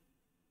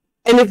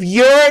 And if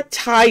you're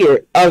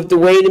tired of the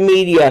way the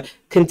media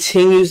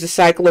continues the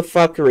cycle of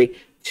fuckery,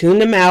 tune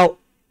them out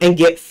and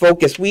get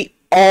focused. We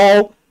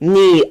all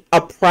need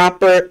a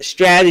proper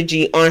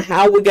strategy on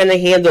how we're going to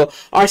handle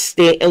our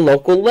state and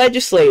local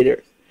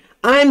legislators.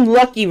 I'm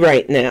lucky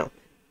right now.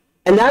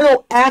 And I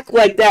don't act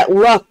like that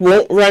luck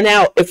won't run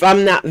out if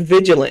I'm not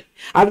vigilant.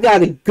 I've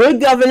got a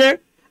good governor.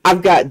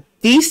 I've got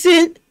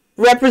decent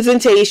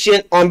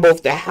representation on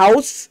both the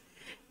House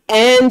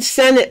and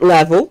Senate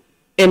level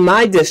in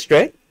my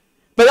district.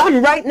 But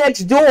I'm right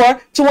next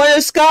door to one of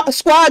the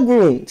squad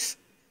rooms.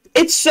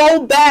 It's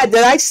so bad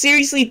that I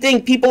seriously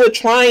think people are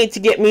trying to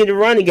get me to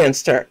run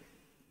against her.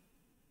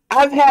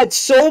 I've had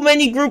so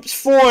many groups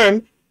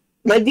form.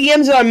 My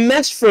DMs are a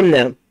mess from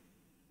them.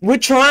 We're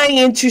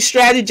trying to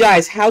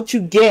strategize how to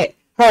get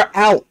her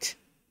out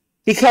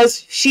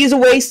because she's a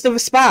waste of a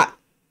spot.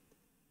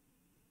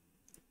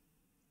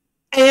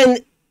 And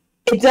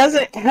it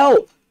doesn't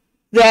help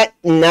that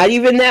not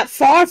even that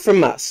far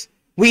from us,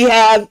 we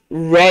have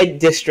red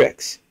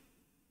districts.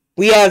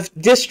 We have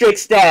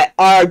districts that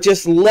are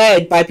just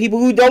led by people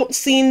who don't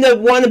seem to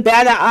want to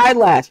bat an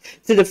eyelash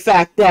to the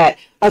fact that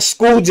a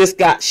school just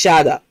got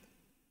shot up.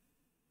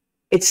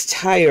 It's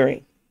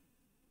tiring.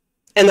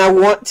 And I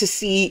want to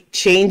see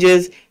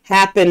changes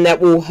happen that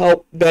will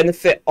help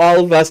benefit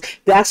all of us.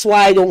 That's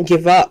why I don't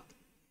give up.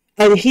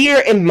 And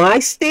here in my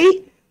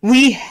state,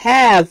 we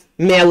have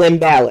mail-in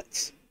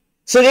ballots.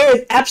 So there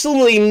is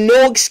absolutely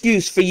no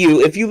excuse for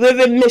you, if you live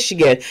in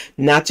Michigan,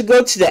 not to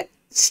go to the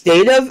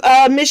state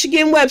of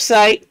Michigan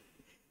website,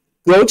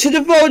 go to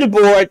the voter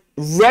board,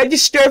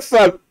 register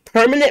for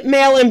permanent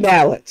mail-in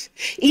ballots.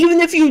 Even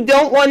if you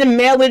don't want to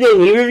mail it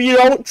in, even if you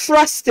don't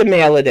trust to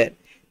mail it in.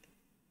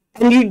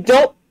 And you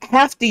don't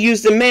have to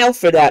use the mail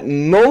for that.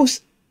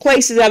 Most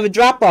places have a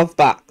drop-off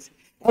box.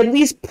 At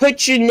least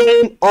put your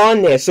name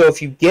on there. So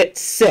if you get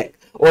sick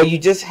or you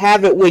just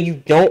have it where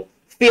you don't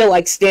feel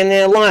like standing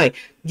in line,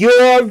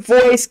 your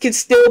voice can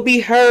still be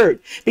heard.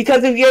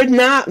 Because if you're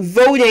not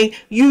voting,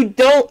 you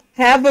don't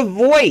have a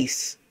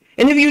voice.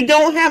 And if you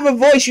don't have a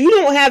voice, you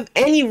don't have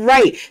any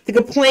right to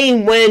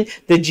complain when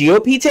the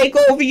GOP take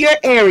over your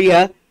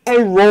area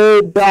and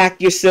roll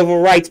back your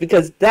civil rights,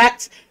 because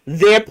that's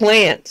their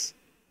plans.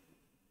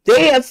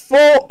 They have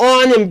full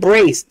on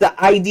embraced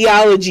the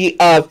ideology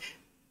of,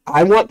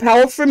 I want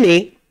power for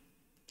me,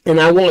 and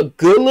I want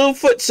good little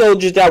foot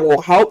soldiers that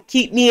will help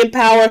keep me in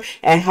power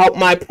and help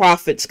my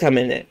profits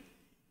coming in.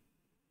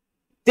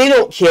 They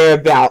don't care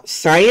about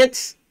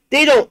science.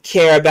 They don't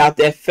care about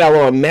their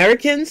fellow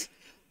Americans.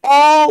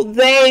 All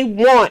they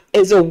want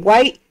is a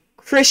white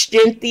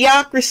Christian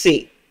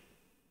theocracy,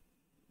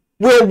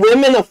 where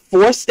women are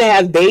forced to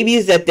have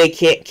babies that they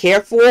can't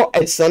care for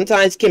and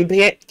sometimes can't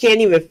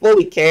even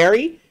fully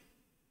carry.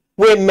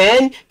 Where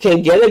men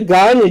can get a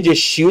gun and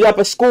just shoot up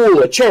a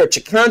school, a church,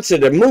 a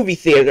concert, a movie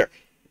theater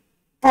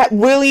at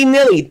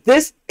willy-nilly.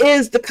 This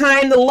is the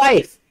kind of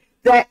life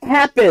that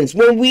happens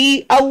when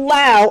we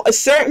allow a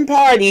certain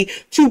party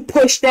to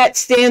push that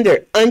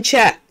standard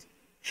unchecked.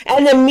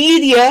 And the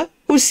media,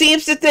 who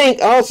seems to think,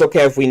 oh, it's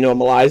okay if we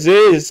normalize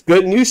it, it's a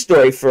good news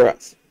story for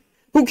us.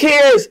 Who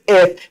cares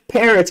if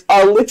parents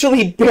are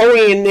literally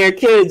burying their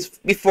kids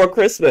before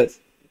Christmas?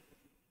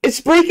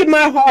 It's breaking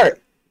my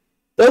heart.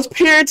 Those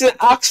parents in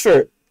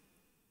Oxford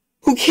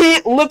who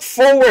can't look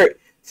forward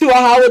to a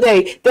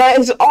holiday that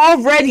is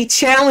already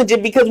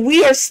challenging because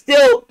we are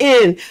still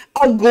in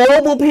a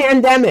global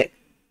pandemic,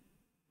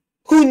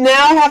 who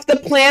now have to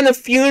plan a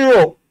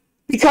funeral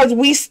because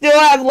we still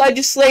have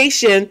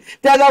legislation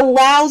that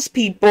allows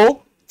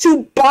people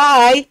to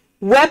buy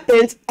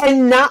weapons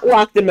and not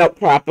lock them up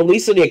properly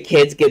so their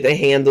kids get the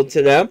handle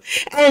to them,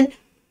 and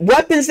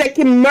weapons that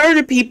can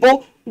murder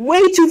people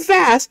way too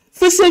fast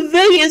for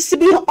civilians to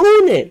be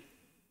owning.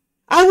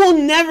 I will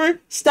never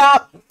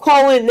stop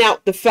calling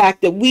out the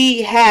fact that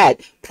we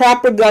had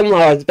proper gun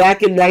laws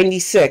back in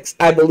 96,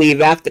 I believe,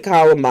 after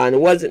Columbine.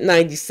 It wasn't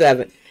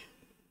 97.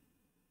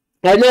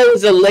 I know it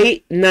was the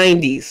late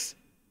 90s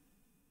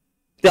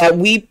that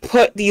we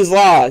put these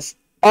laws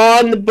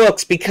on the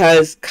books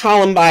because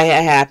Columbine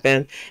had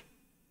happened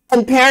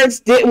and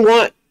parents didn't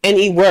want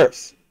any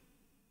worse.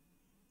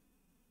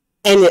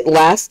 And it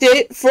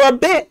lasted for a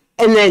bit.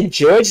 And then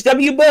George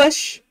W.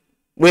 Bush,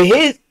 with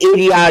his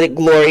idiotic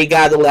glory,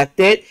 got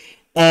elected,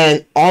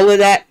 And all of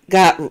that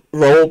got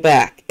rolled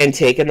back and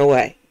taken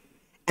away.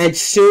 And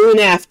soon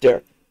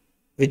after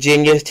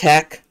Virginia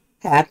Tech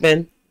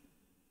happened,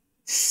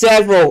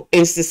 several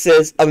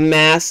instances of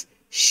mass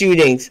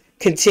shootings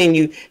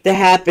continued to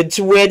happen,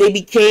 to where they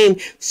became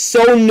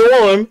so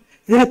norm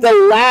that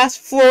the last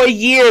 4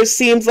 years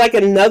seems like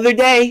another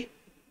day.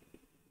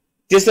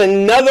 Just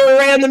another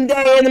random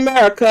day in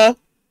America.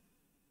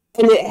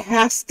 And it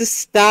has to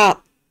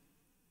stop.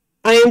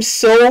 I am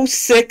so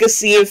sick of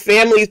seeing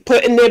families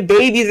putting their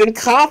babies in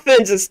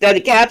coffins instead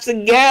of caps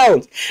and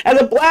gowns.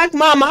 As a black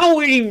mom, I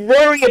already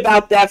worry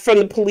about that from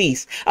the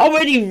police. I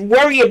already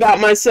worry about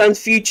my son's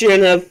future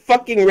in a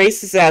fucking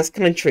racist-ass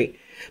country.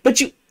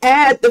 But you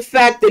add the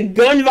fact that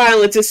gun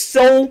violence is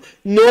so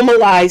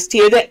normalized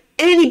here that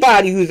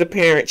anybody who's a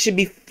parent should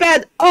be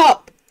fed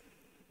up.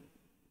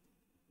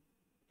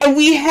 And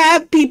we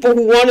have people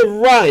who want to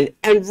run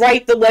and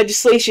write the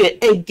legislation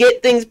and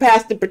get things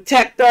passed to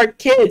protect our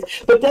kids.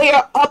 But they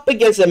are up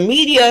against a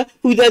media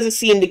who doesn't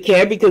seem to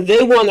care because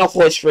they want a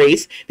horse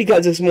race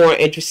because it's more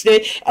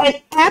interesting.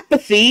 And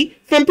apathy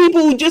from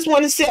people who just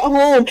want to sit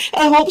home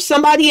and hope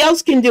somebody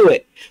else can do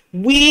it.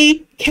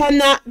 We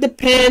cannot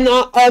depend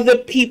on other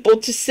people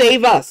to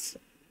save us.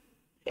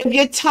 If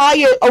you're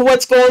tired of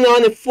what's going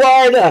on in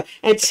Florida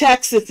and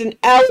Texas and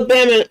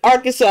Alabama and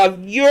Arkansas, if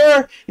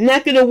your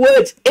neck of the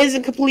woods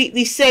isn't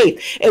completely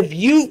safe, if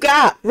you've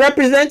got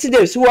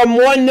representatives who are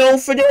more known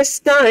for their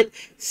stunt,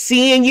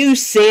 seeing you,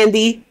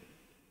 Sandy,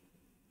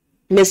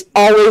 Miss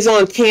Always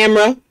on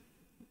Camera,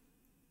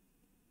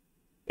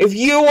 if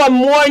you are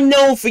more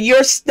known for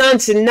your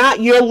stunts and not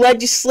your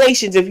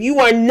legislations, if you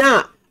are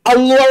not a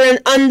Lauren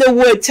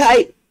Underwood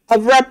type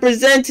of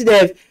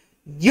representative,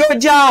 your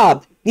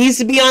job needs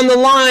to be on the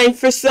line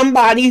for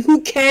somebody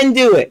who can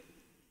do it.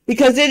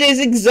 Because it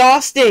is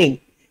exhausting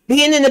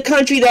being in a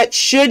country that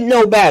should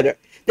know better,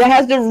 that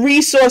has the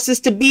resources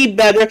to be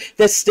better,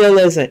 that still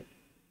isn't.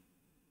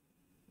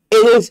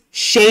 It is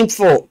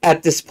shameful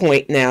at this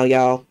point now,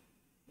 y'all.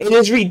 It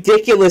is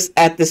ridiculous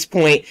at this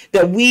point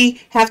that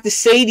we have to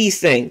say these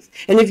things.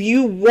 And if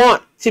you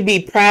want to be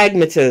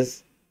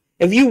pragmatists,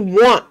 if you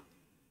want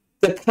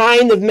the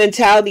kind of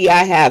mentality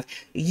I have,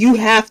 you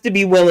have to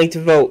be willing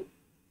to vote.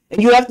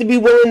 And you have to be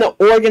willing to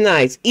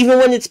organize, even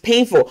when it's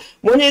painful.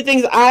 One of the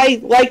things I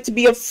like to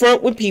be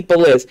upfront with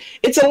people is,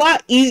 it's a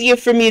lot easier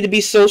for me to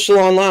be social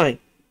online.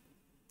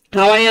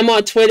 How I am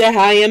on Twitter,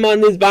 how I am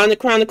on this Bonnet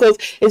Chronicles,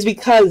 is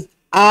because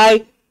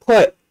I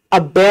put a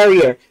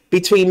barrier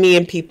between me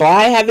and people.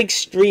 I have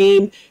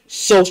extreme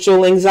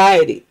social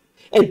anxiety.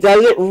 It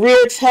doesn't rear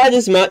its head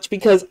as much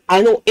because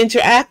I don't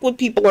interact with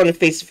people on a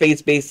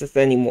face-to-face basis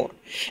anymore.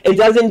 It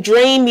doesn't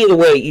drain me the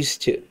way it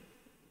used to.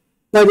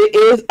 But it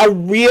is a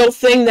real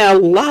thing that a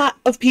lot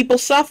of people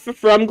suffer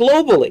from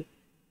globally.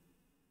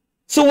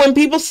 So when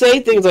people say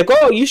things like,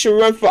 oh, you should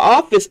run for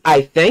office,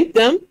 I thank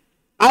them.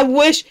 I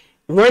wish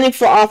running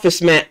for office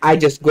meant I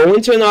just go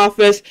into an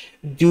office,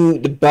 do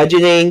the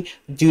budgeting,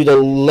 do the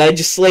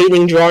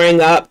legislating, drawing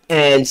up,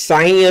 and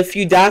signing a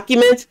few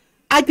documents.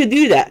 I could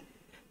do that.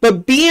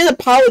 But being a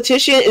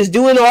politician is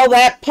doing all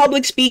that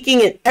public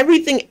speaking and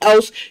everything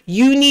else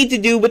you need to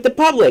do with the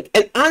public.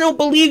 And I don't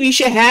believe you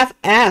should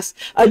half-ass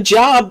a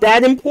job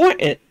that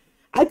important.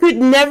 I could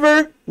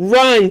never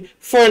run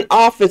for an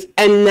office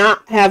and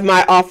not have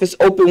my office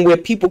open where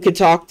people could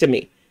talk to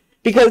me.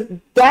 Because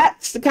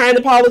that's the kind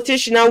of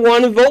politician I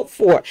want to vote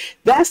for.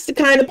 That's the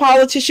kind of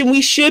politician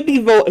we should be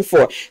voting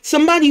for.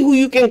 Somebody who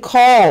you can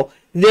call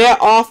their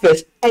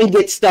office and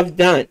get stuff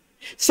done.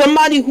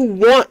 Somebody who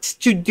wants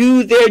to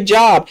do their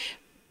job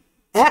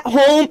at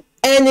home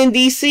and in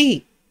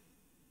DC.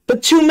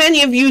 But too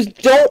many of you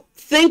don't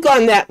think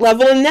on that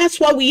level, and that's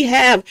why we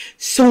have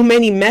so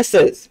many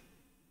messes.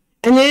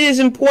 And it is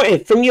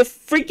important, from your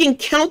freaking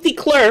county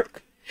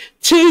clerk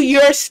to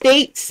your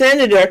state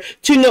senator,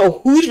 to know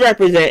who's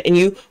representing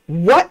you,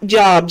 what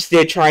jobs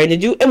they're trying to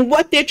do, and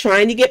what they're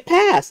trying to get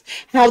passed.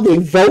 How they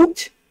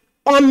vote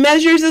on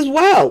measures as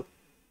well.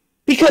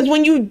 Because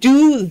when you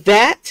do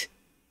that,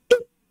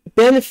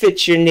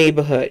 benefits your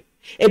neighborhood.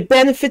 It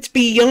benefits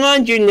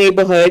beyond your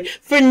neighborhood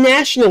for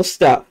national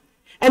stuff.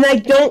 And I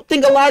don't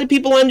think a lot of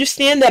people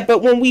understand that.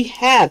 But when we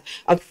have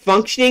a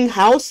functioning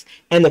House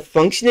and a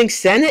functioning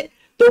Senate,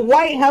 the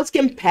White House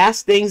can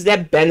pass things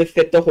that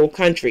benefit the whole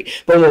country.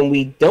 But when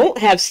we don't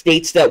have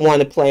states that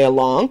want to play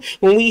along,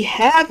 when we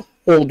have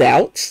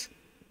holdouts,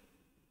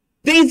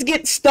 things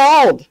get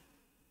stalled.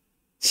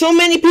 So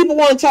many people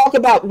want to talk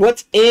about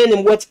what's in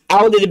and what's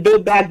out of the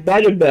Build Back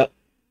Better bill.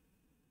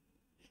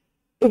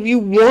 If you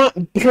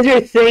want better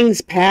things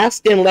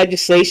passed in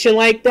legislation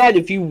like that,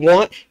 if you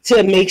want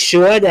to make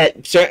sure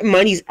that certain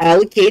money is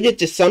allocated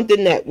to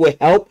something that will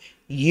help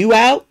you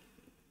out,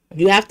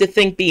 you have to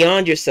think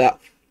beyond yourself.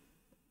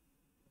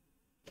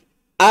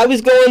 I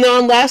was going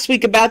on last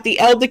week about the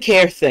elder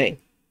care thing.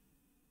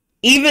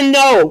 Even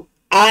though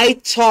I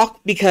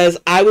talked because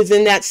I was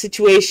in that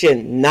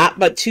situation not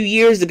but 2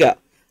 years ago,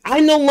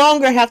 I no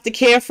longer have to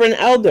care for an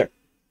elder.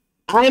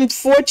 I'm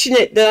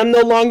fortunate that I'm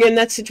no longer in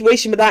that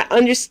situation, but I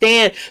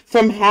understand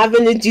from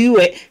having to do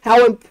it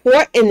how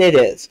important it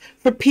is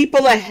for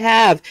people to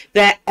have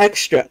that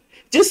extra.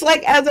 Just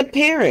like as a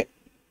parent,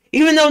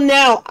 even though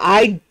now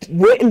I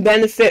wouldn't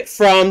benefit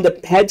from the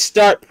Head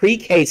Start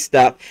pre-K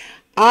stuff,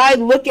 I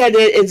look at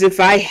it as if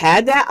I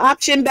had that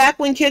option back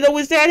when kiddo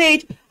was that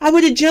age, I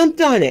would have jumped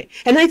on it.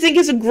 And I think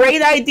it's a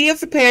great idea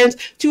for parents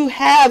to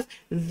have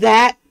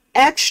that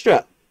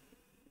extra.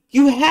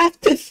 You have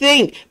to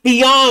think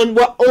beyond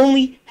what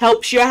only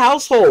helps your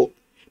household,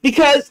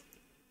 because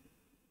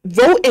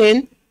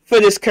voting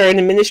for this current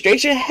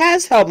administration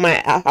has helped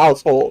my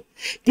household.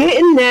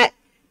 Getting that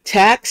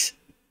tax,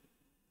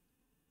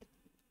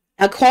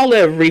 I call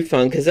it a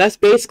refund because that's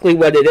basically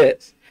what it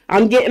is.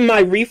 I'm getting my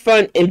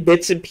refund in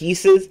bits and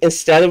pieces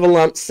instead of a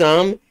lump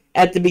sum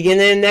at the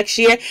beginning of next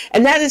year,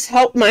 and that has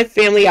helped my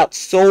family out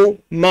so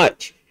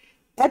much.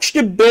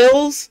 Extra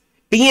bills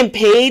being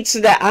paid so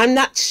that I'm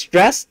not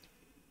stressed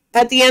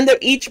at the end of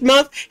each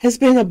month has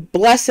been a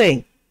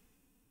blessing.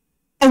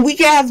 And we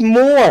can have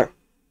more,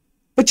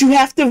 but you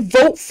have to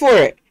vote for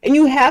it, and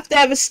you have to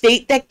have a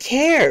state that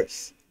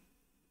cares.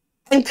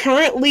 And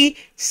currently,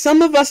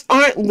 some of us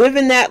aren't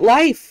living that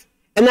life,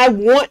 and I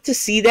want to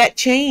see that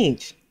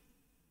change.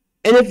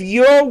 And if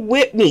you're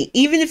with me,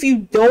 even if you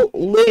don't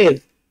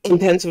live in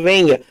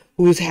Pennsylvania,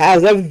 who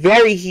has a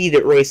very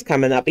heated race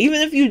coming up,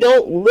 even if you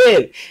don't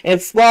live in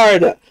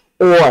Florida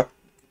or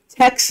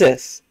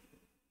Texas,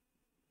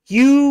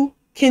 you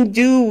can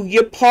do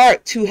your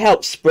part to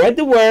help spread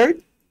the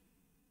word,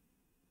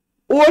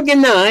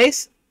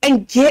 organize,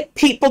 and get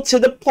people to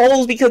the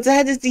polls, because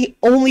that is the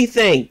only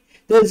thing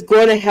that's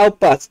going to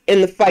help us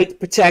in the fight to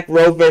protect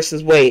Roe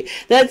versus Wade.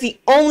 That's the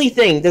only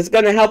thing that's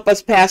going to help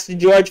us pass the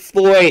George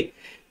Floyd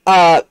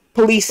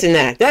Policing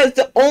Act. That is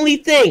the only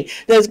thing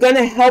that's going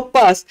to help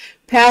us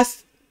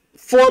pass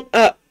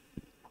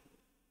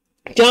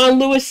John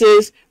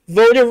Lewis's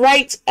Voter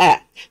Rights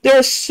Act. There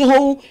are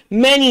so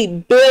many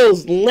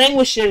bills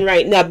languishing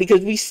right now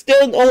because we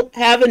still don't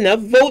have enough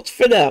votes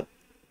for them.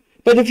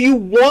 But if you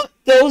want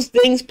those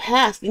things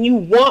passed and you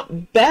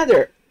want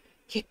better,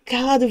 you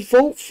gotta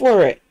vote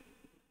for it.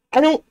 I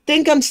don't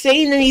think I'm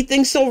saying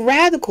anything so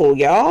radical,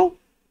 y'all.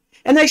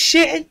 And I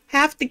shouldn't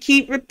have to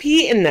keep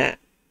repeating that.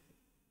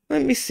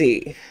 Let me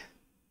see.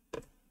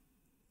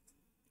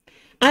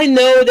 I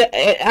know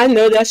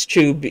that's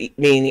true,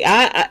 Beanie.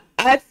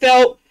 I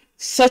felt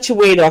such a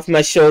weight off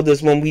my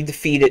shoulders when we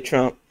defeated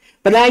Trump.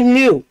 But I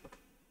knew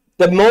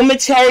the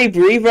momentary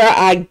breather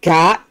I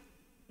got,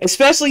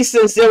 especially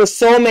since there were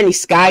so many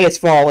sky has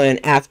fallen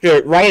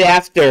right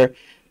after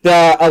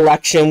the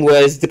election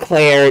was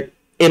declared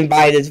in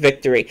Biden's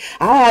victory.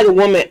 I had a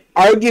woman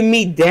argue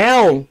me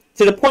down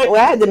to the point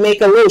where I had to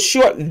make a little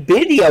short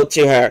video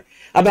to her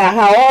about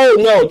how, oh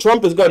no,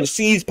 Trump is going to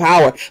seize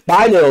power.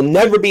 Biden will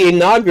never be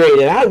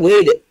inaugurated.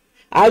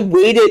 I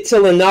waited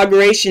till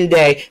inauguration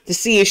day to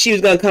see if she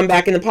was going to come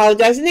back and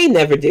apologize, and they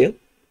never do.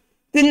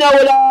 The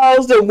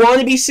know-it-alls, the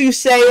wannabe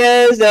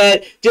soothsayers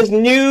that just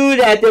knew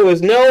that there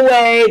was no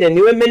way the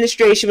new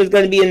administration was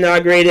going to be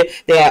inaugurated.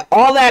 They had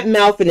all that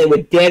mouth and they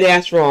were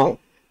dead-ass wrong.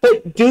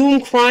 But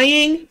doom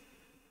crying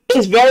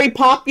is very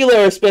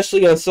popular,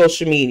 especially on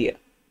social media.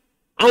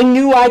 I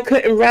knew I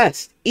couldn't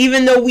rest,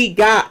 even though we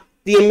got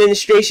the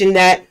administration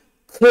that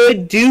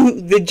could do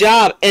the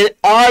job and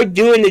are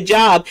doing the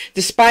job,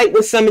 despite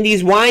what some of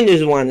these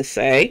whiners want to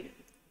say.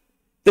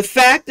 The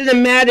fact of the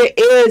matter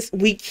is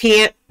we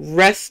can't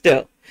rest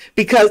still,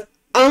 because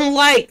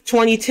unlike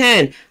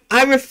 2010,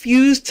 I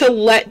refuse to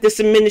let this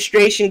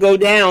administration go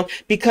down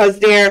because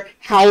their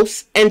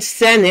House and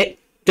Senate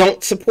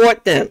don't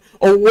support them,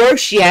 or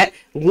worse yet,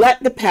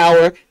 let the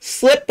power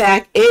slip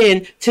back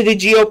into the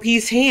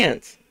GOP's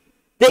hands.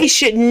 They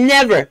should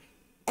never,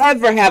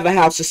 ever have a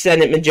House or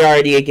Senate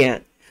majority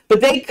again. But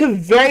they could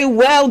very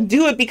well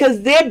do it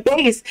because their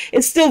base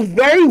is still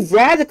very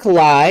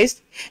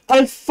radicalized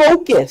and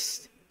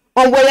focused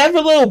on whatever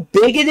little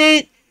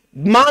bigoted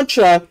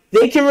mantra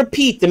they can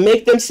repeat to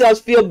make themselves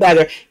feel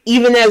better,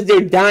 even as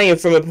they're dying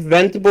from a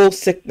preventable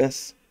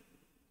sickness.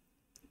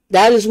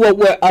 That is what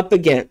we're up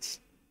against.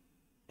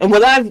 And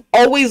what I've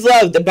always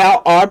loved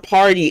about our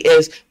party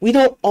is we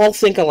don't all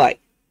think alike.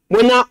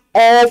 We're not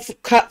all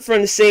cut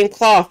from the same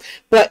cloth,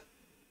 but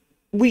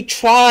we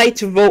try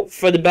to vote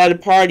for the better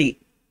party.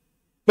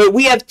 But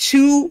we have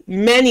too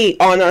many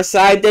on our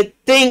side that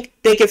think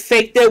they can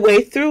fake their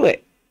way through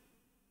it.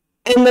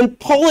 And the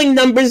polling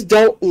numbers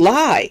don't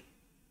lie.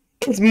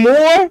 It's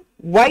more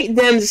white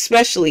Dems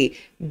especially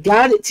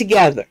got it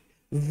together,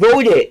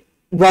 voted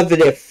whether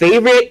their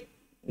favorite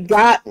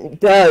got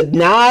the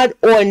nod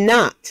or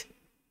not.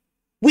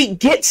 We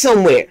get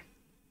somewhere.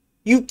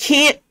 You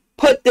can't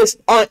put this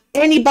on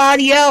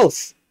anybody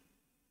else.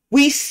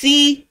 We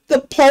see the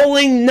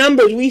polling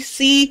numbers. We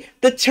see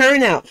the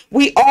turnout.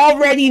 We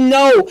already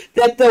know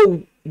that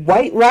the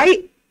white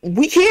right,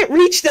 we can't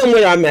reach them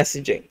with our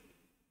messaging.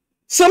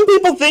 Some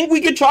people think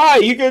we could try.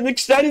 You can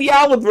extend the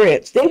olive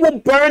branch. They will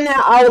burn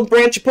that olive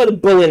branch and put a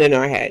bullet in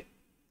our head.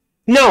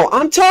 No,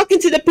 I'm talking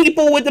to the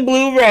people with the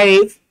blue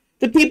rave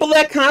the people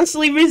that are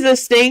constantly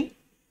resisting,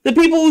 the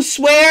people who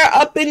swear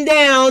up and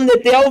down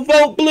that they'll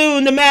vote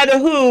blue no matter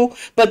who,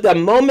 but the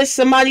moment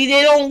somebody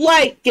they don't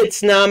like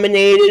gets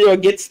nominated or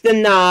gets the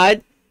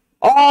nod,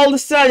 all of a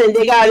sudden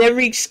they got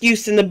every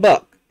excuse in the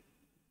book.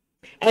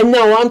 And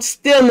no, I'm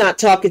still not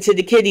talking to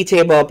the kiddie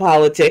table of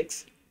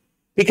politics,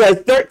 because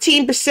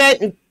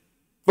 13%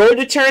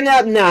 voter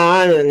turnout,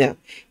 no.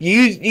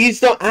 You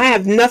don't. I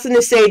have nothing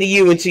to say to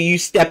you until you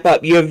step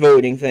up your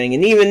voting thing,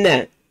 and even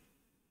then,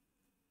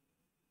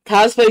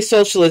 cosplay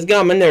socialists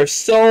got on my nerves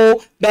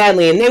so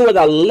badly, and they were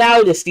the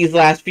loudest these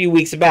last few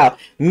weeks about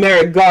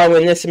Merrick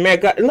Garland, this and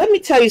Merrick Garland. Let me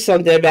tell you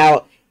something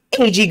about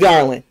A.G.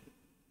 Garland,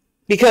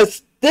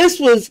 because this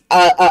was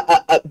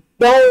a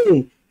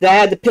bone that I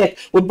had to pick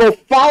with both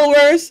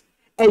followers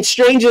and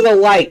strangers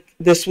alike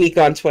this week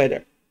on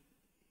Twitter.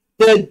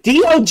 The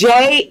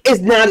DOJ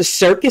is not a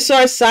circus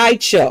or a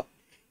sideshow.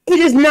 It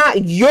is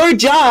not your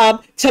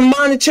job to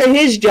monitor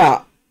his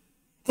job.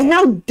 And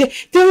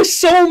there are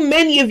so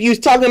many of you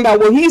talking about,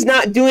 well, he's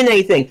not doing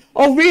anything.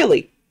 Oh,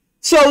 really?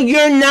 So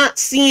you're not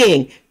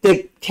seeing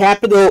the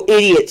Capitol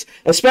idiots,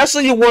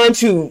 especially the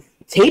ones who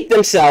tape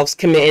themselves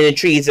committing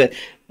treason,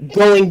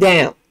 going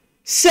down.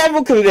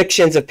 Several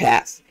convictions have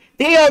passed.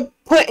 They are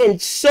putting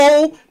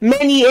so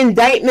many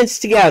indictments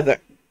together.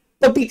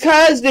 But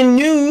because the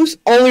news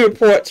only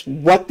reports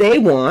what they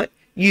want,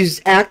 you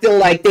acting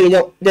like they're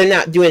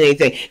not doing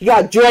anything. You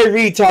got Joy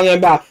Reid talking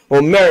about,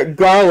 well, Merrick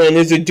Garland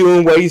isn't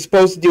doing what he's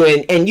supposed to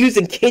do, and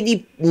using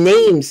kiddie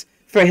names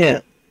for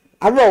him.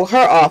 I wrote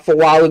her off a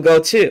while ago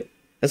too.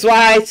 That's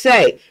why I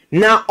say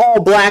not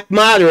all black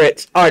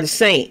moderates are the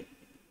same,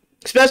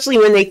 especially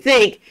when they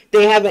think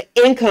they have an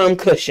income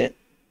cushion.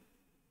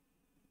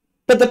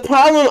 But the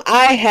problem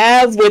I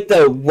have with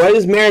what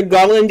is Merrick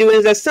Garland doing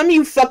is that some of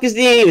you fuckers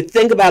didn't even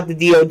think about the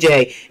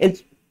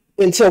DOJ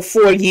until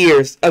 4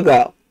 years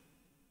ago,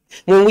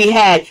 when we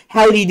had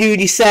Howdy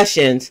Doody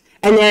Sessions,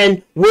 and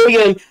then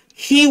William,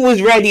 he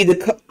was ready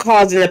to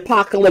cause an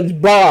apocalypse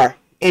Barr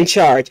in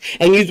charge,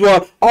 and you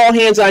were all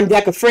hands on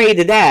deck afraid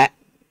of that.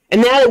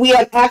 And now that we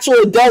have actual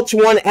adults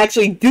who want to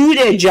actually do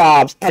their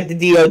jobs at the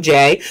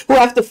DOJ, who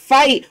have to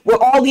fight with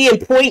all the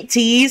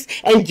appointees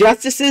and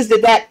justices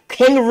that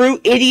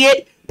kangaroo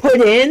idiot put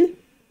in,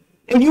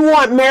 and you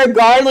want Merrick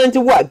Garland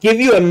to what?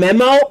 Give you a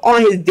memo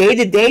on his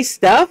day-to-day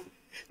stuff?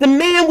 The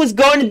man was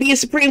going to be a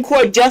Supreme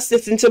Court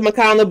justice until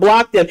McConnell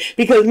blocked him,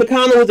 because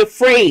McConnell was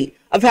afraid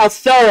of how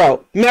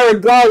thorough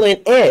Merrick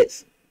Garland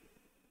is.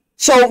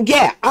 So,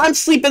 yeah, I'm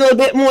sleeping a little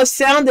bit more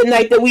sound at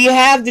night that we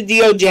have the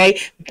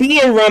DOJ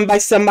being run by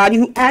somebody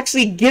who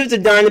actually gives a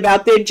darn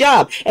about their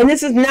job. And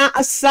this is not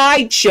a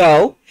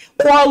sideshow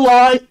or a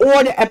Law and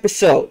Order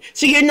episode.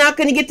 So you're not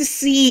going to get to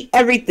see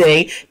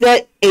everything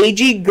that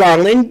A.G.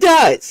 Garland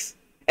does.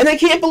 And I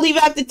can't believe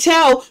I have to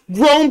tell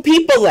grown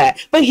people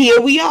that. But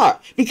here we are.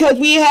 Because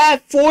we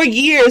had 4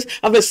 years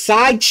of a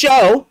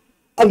sideshow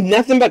of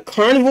nothing but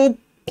carnival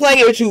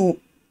players who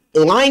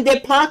lined their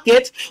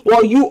pockets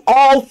while you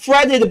all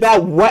fretted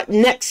about what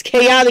next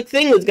chaotic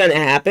thing was going to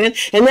happen.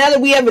 And now that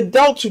we have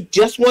adults who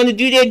just want to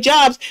do their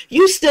jobs,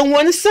 you still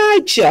want a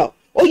sideshow,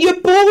 or you're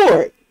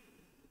bored.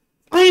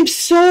 I am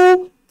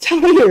so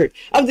tired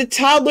of the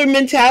toddler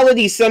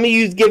mentality some of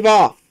you give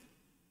off,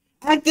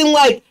 acting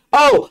like,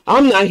 oh,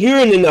 I'm not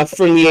hearing enough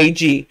from the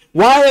AG.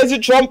 Why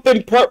hasn't Trump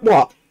been perp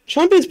walk?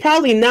 Trump is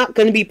probably not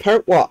going to be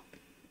perp walk.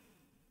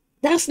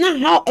 That's not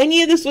how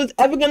any of this was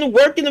ever going to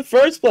work in the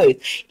first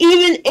place.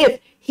 Even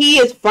if he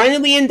is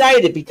finally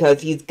indicted,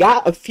 because he's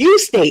got a few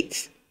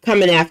states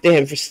coming after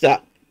him for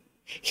stuff.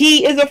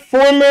 He is a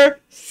former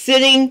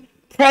sitting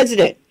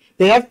president.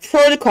 They have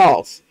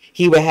protocols.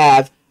 He would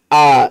have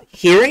a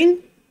hearing,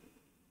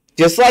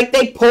 just like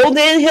they pulled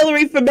in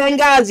Hillary for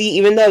Benghazi,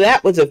 even though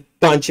that was a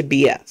bunch of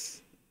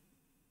BS.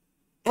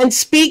 And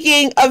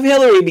speaking of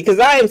Hillary, because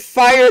I am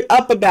fired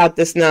up about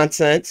this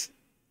nonsense,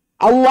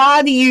 a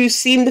lot of you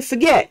seem to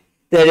forget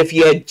that if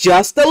you had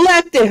just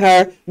elected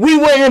her, we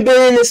wouldn't have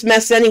been in this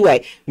mess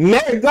anyway.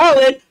 Merrick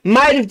Garland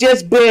might have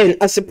just been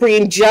a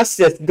Supreme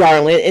Justice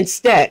Garland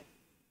instead.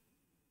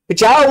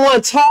 But y'all don't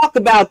want to talk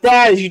about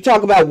that as you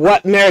talk about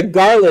what Merrick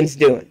Garland's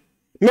doing.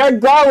 Merrick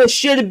Garland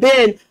should have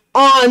been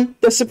on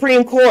the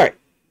Supreme Court.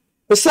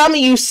 But some of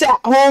you sat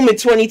home in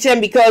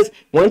 2010 because,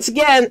 once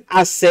again,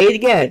 I'll say it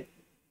again,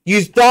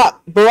 you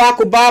thought Barack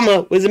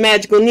Obama was a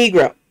magical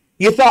Negro.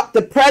 You thought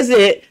the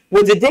president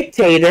was a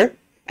dictator.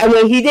 And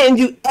when he didn't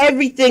do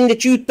everything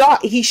that you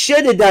thought he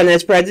should have done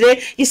as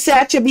president, you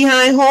sat your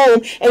behind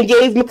home and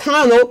gave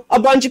McConnell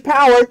a bunch of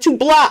power to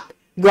block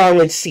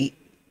Garland's seat.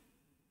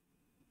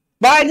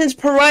 Biden's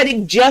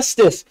poetic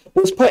justice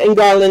was putting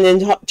Garland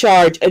in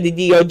charge of the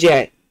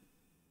DOJ.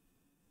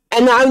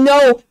 And I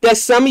know that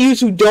some of you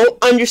who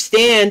don't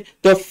understand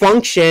the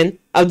function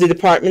of the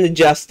Department of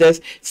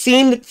Justice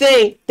seem to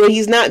think that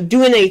he's not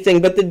doing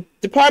anything. But the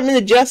Department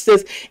of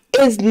Justice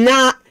is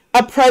not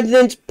a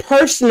president's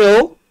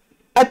personal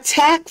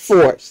attack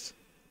force.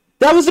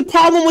 That was the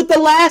problem with the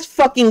last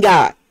fucking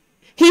guy.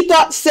 He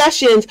thought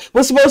Sessions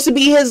was supposed to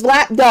be his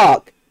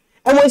lapdog.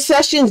 And when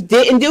Sessions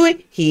didn't do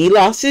it, he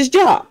lost his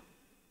job.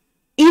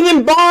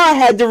 Even Barr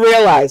had to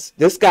realize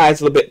this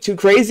guy's a little bit too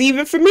crazy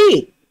even for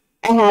me,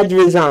 and had to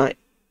resign.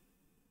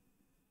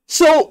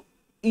 So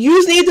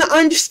you need to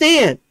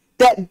understand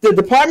that the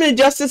Department of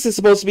Justice is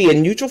supposed to be a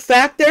neutral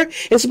factor.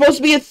 It's supposed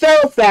to be a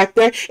thorough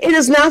factor. It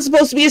is not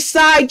supposed to be a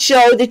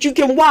sideshow that you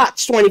can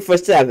watch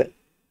 24/7.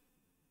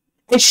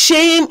 And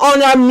shame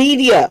on our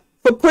media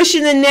for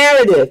pushing the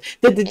narrative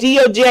that the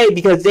DOJ,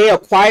 because they are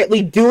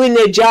quietly doing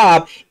their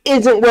job,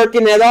 isn't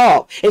working at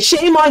all. And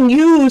shame on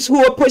yous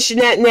who are pushing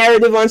that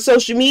narrative on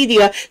social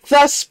media,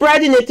 thus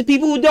spreading it to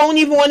people who don't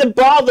even want to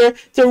bother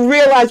to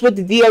realize what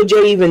the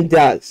DOJ even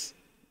does.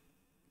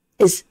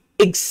 It's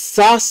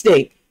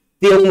exhausting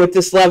dealing with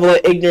this level of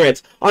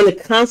ignorance on a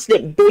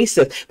constant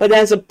basis. But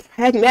as a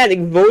pragmatic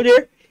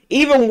voter,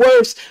 even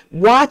worse,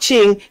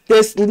 watching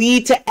this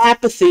lead to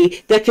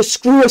apathy that could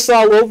screw us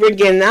all over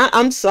again. Now,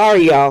 I'm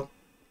sorry, y'all.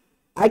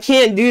 I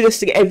can't do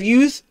this again. If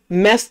you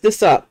mess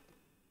this up,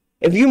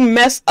 if you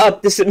mess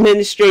up this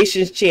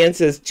administration's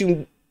chances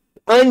to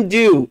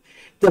undo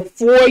the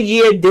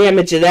 4-year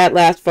damage of that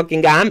last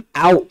fucking guy, I'm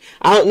out.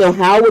 I don't know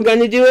how we're going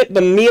to do it,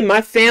 but me and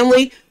my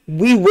family,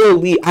 we will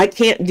leave. I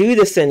can't do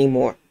this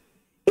anymore.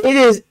 It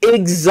is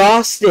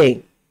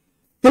exhausting.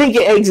 Think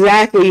it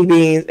exactly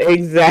means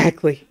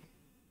exactly.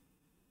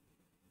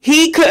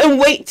 He couldn't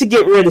wait to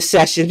get rid of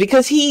Sessions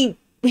because he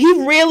didn't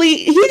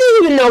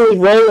even know his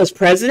role as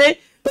president,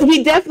 but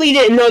he definitely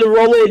didn't know the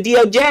role of the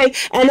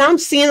DOJ. And I'm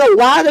seeing a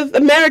lot of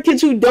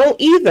Americans who don't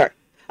either.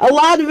 A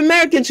lot of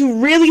Americans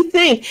who really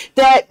think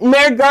that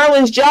Merrick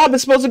Garland's job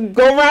is supposed to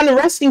go around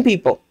arresting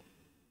people.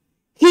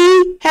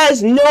 He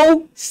has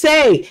no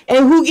say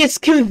in who gets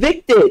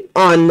convicted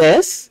on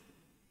this.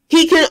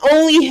 He can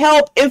only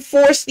help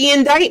enforce the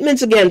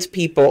indictments against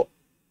people.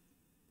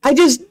 I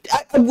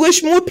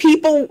wish more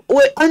people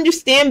would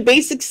understand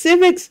basic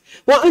civics,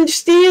 will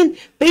understand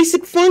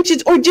basic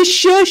functions, or just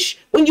shush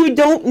when you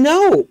don't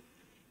know.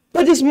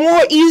 But it's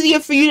more easier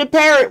for you to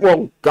parrot,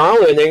 well,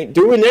 Garland ain't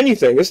doing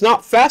anything. It's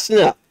not fast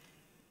enough.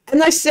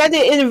 And I said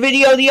it in a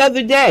video the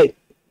other day.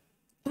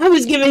 I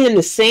was giving him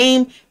the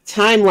same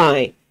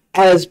timeline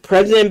as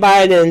President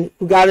Biden,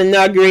 who got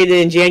inaugurated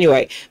in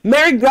January.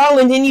 Merrick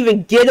Garland didn't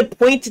even get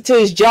appointed to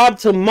his job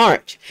till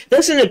March.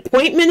 That's an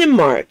appointment in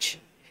March,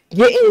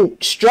 getting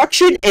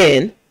structured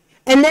in,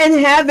 and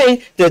then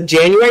having the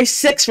January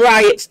 6th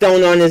riots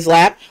thrown on his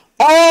lap,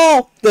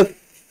 all the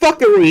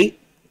fuckery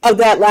of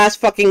that last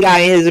fucking guy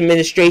in his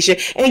administration,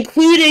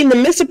 including the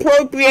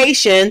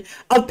misappropriation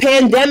of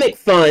pandemic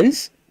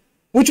funds,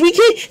 which we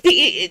can't,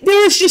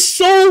 there is just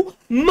so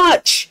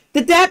much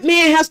that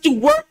man has to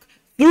work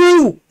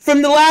through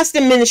from the last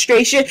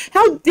administration.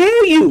 How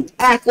dare you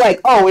act like,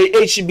 oh,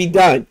 it should be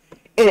done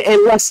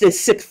in less than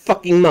 6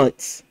 fucking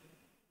months?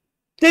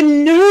 The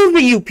nerve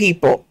of you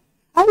people.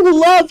 I would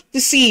love to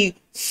see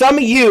some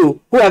of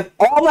you who have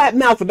all that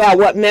mouth about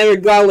what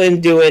Merrick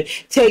Garland doing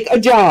take a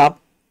job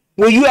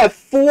where you have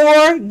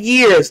 4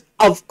 years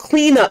of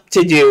cleanup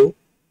to do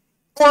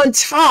on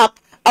top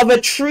of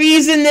a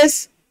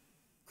treasonous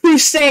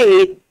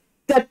crusade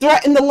that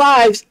threatened the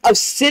lives of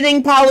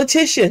sitting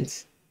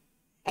politicians.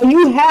 And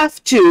you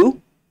have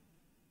to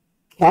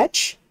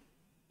catch,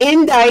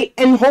 indict,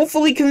 and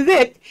hopefully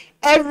convict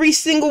every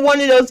single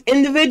one of those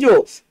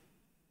individuals.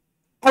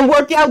 And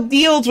work out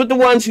deals with the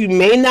ones who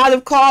may not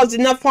have caused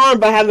enough harm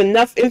but have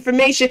enough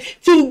information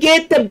to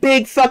get the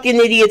big fucking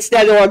idiots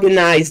that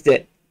organized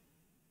it.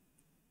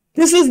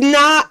 This is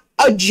not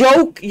a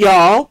joke,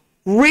 y'all.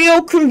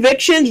 Real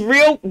convictions,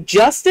 real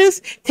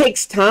justice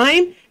takes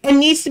time and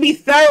needs to be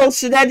thorough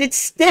so that it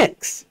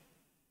sticks.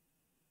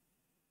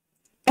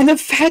 And the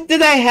fact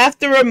that I have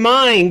to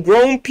remind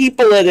grown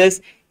people of this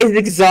is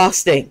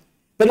exhausting.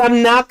 But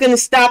I'm not going to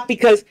stop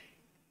because,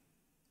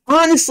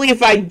 honestly,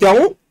 if I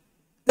don't,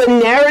 the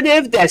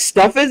narrative that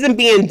stuff isn't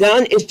being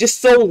done is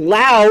just so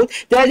loud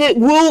that it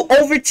will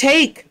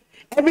overtake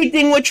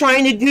everything we're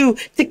trying to do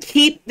to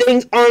keep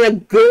things on a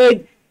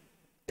good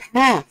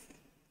path.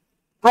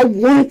 I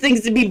want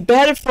things to be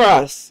better for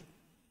us.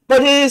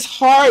 But it is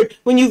hard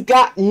when you've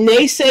got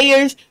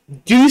naysayers,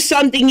 do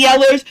something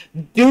yellers,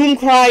 doom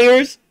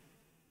criers,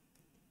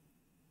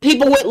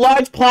 people with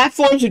large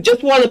platforms who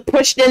just want to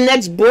push their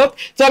next book,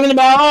 talking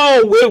about,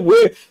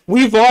 oh,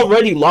 we've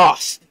already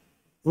lost.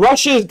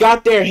 Russia's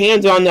got their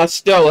hands on us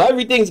still.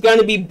 Everything's going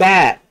to be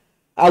bad.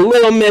 A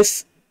little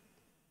Miss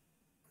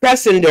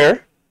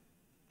Cressender,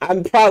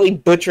 I'm probably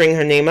butchering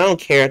her name. I don't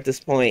care at this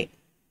point.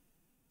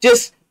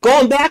 Just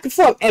going back and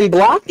forth and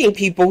blocking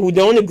people who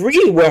don't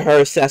agree with her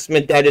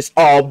assessment that it's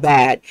all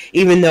bad,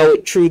 even though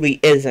it truly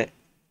isn't.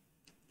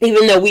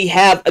 Even though we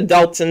have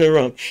adults in the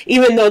room.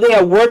 Even though they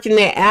are working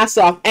their ass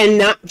off and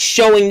not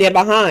showing their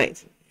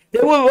behinds. They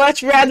would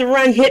much rather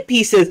run hit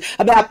pieces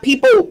about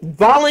people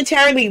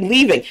voluntarily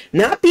leaving.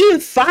 Not being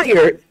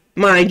fired,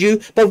 mind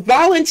you, but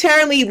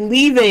voluntarily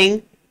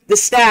leaving the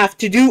staff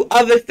to do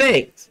other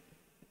things.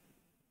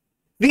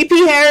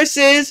 VP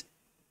Harris's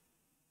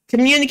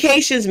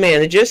communications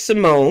manager,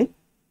 Simone,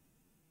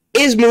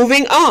 is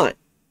moving on.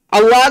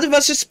 A lot of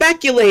us are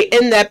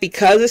speculating that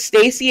because of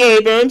Stacey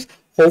Abrams'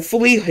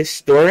 hopefully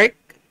historic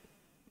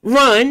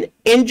run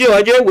in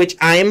Georgia, which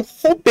I am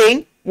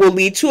hoping will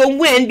lead to a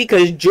win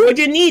because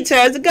Georgia needs her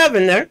as a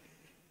governor.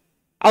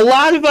 A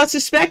lot of us are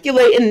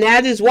speculating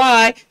that is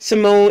why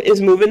Simone is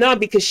moving on,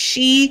 because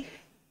she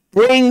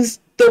brings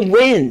the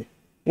win.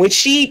 When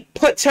she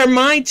puts her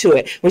mind to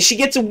it, when she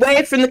gets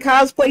away from the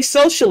cosplay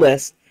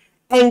socialist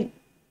and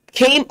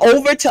came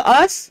over to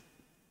us,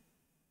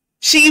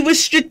 she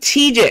was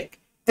strategic.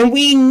 And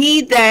we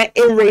need that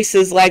in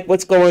races like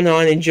what's going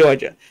on in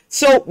Georgia.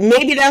 So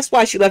maybe that's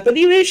why she left. But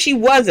even if she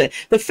wasn't,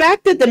 the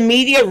fact that the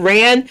media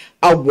ran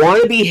a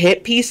wannabe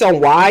hit piece on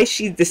why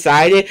she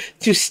decided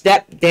to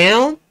step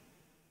down,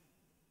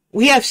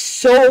 we have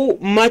so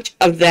much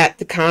of that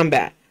to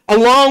combat.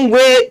 Along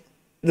with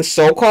the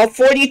so-called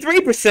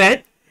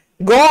 43%,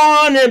 go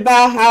on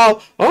about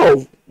how,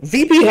 oh,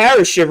 VP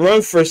Harris should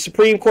run for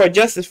Supreme Court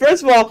Justice.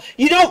 First of all,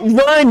 you don't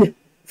run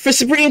for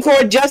Supreme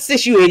Court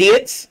Justice, you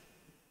idiots.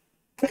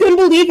 I couldn't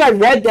believe I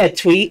read that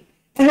tweet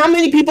and how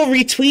many people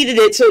retweeted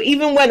it. So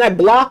even when I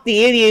blocked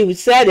the idiot who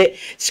said it,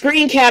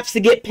 screen caps to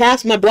get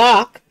past my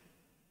block.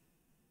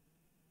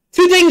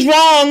 Two things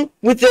wrong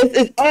with this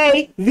is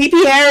A,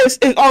 VP Harris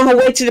is on her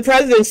way to the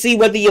presidency,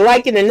 whether you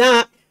like it or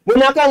not. We're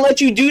not going to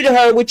let you do to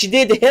her what you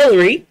did to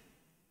Hillary.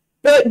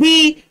 But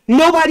B,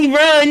 nobody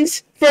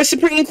runs for a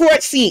Supreme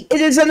Court seat.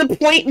 It is an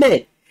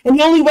appointment. And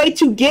the only way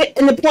to get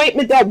an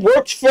appointment that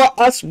works for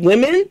us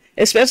women,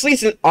 especially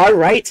since our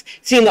rights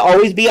seem to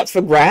always be up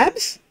for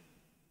grabs,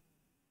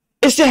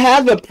 is to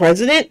have a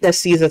president that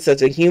sees us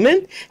as a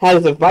human,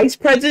 has a vice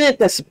president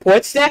that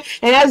supports that,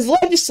 and has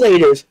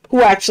legislators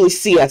who actually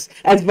see us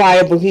as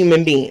viable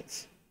human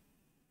beings.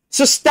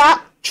 So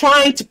stop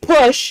trying to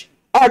push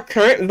our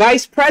current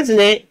vice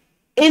president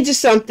into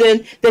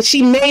something that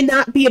she may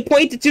not be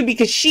appointed to,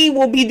 because she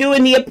will be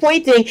doing the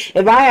appointing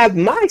if I have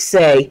my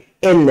say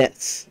in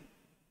this.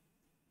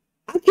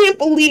 I can't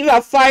believe how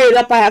fired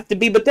up I have to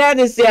be, but that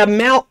is the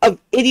amount of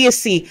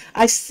idiocy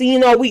I've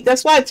seen all week.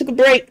 That's why I took a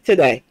break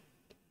today.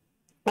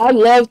 I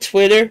love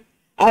Twitter.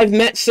 I've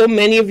met so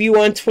many of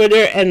you on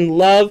Twitter and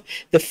love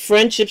the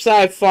friendships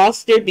I've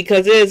fostered,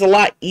 because it is a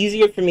lot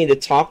easier for me to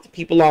talk to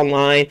people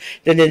online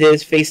than it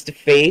is face to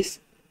face.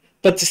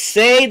 But to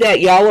say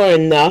that y'all are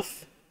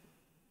enough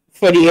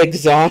for the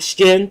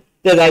exhaustion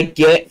that I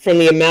get from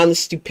the amount of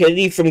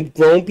stupidity from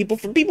grown people,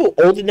 from people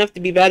old enough to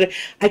be better,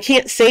 I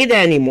can't say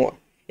that anymore.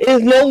 It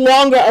is no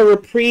longer a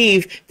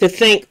reprieve to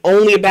think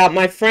only about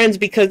my friends,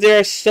 because there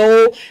are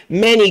so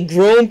many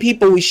grown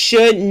people who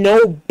should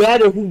know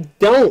better who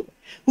don't,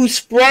 who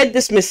spread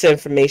this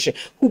misinformation,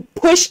 who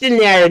push the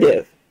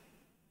narrative.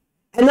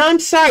 And I'm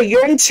sorry,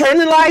 your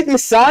internalized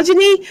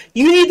misogyny,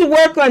 you need to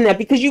work on that,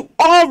 because you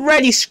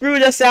already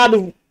screwed us out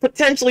of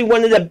potentially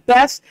one of the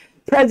best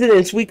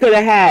presidents we could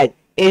have had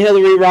in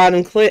Hillary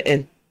Rodham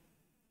Clinton.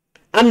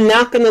 I'm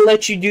not going to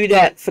let you do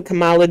that for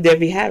Kamala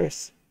Devi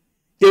Harris.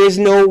 There is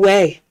no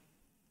way.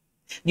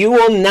 You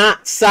will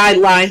not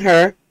sideline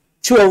her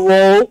to a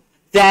role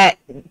that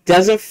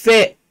doesn't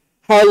fit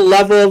her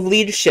level of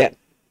leadership.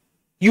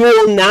 You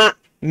will not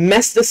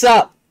mess this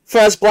up for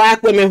us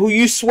black women who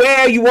you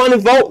swear you want to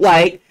vote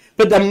like,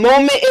 but the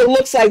moment it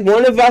looks like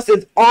one of us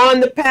is on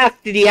the path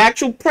to the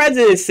actual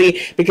presidency,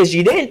 because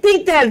you didn't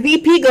think that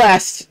VP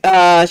glass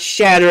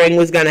shattering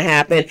was going to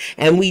happen,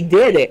 and we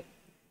did it.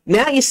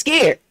 Now you're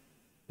scared.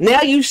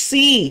 Now you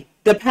see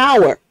the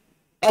power.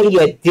 And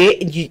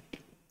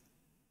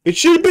it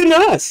should have been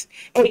us.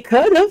 It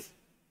could have.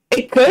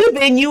 It could have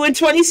been you in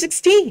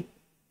 2016.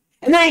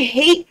 And I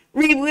hate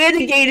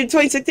relitigating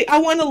 2016. I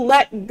want to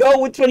let go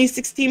with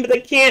 2016, but I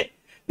can't,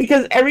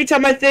 because every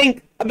time I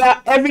think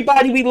about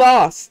everybody we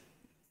lost,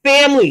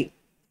 family,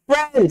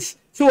 friends,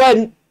 to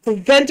a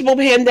preventable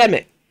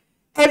pandemic,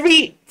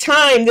 every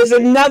time there's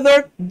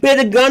another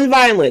bit of gun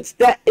violence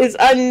that is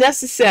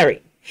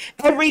unnecessary.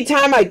 Every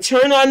time I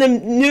turn on the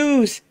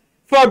news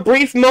for a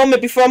brief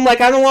moment before I'm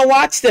like, I don't want to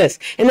watch this,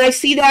 and I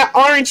see that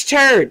orange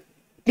turd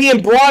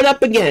being brought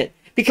up again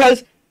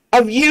because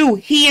of you,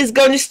 he is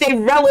going to stay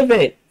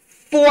relevant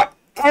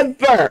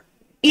forever.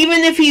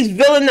 Even if he's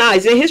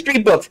villainized in history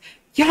books,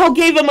 y'all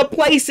gave him a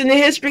place in the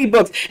history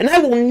books, and I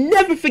will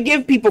never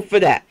forgive people for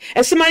that.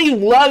 As somebody who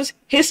loves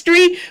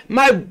history,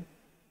 my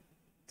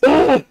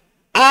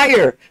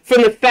ire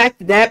from the fact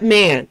that that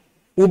man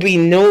will be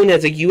known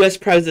as a U.S.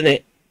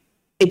 president,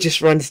 it just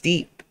runs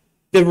deep.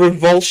 The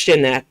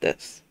revulsion at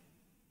this.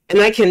 And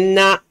I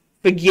cannot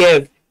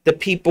forgive the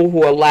people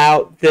who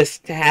allowed this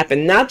to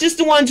happen. Not just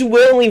the ones who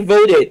willingly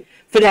voted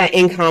for that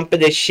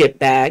incompetent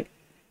shitbag,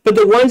 but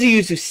the ones of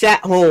you who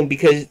sat home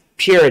because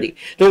purity.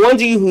 The ones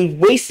of you who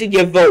wasted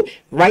your vote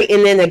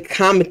writing in the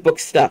comic book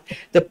stuff.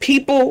 The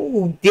people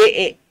who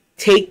didn't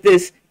take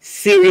this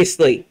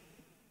seriously.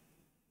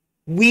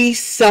 We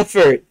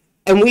suffered,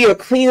 and we are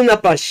cleaning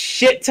up a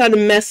shit ton of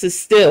messes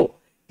still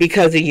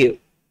because of you.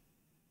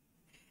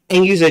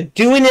 And you're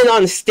doing it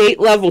on the state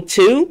level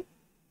too,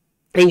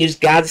 and you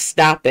just got to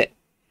stop it.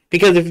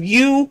 Because if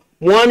you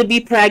want to be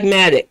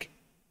pragmatic,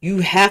 you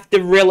have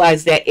to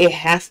realize that it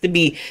has to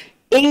be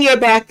in your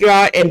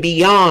backyard and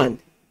beyond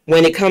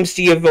when it comes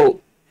to your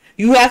vote.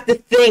 You have to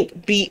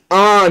think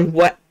beyond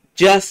what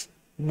just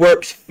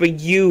works for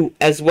you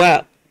as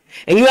well.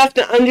 And you have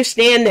to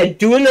understand that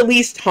doing the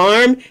least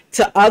harm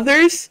to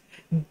others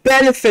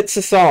benefits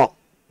us all.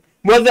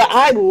 Whether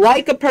I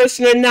like a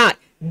person or not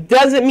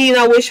doesn't mean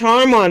I wish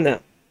harm on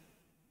them.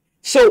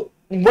 So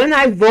when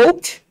I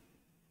vote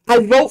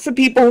for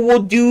people who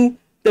will do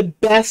the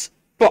best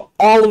for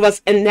all of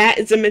us. And that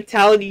is a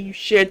mentality you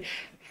should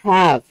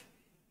have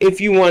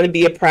if you want to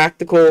be a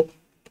practical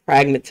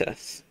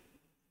pragmatist.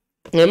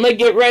 I'm going to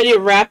get ready to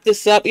wrap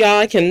this up, y'all.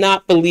 I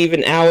cannot believe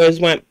an hour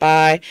went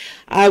by.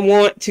 I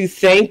want to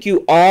thank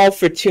you all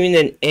for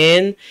tuning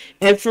in.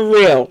 And for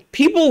real,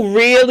 people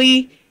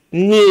really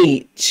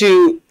need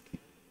to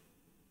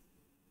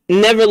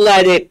never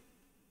let it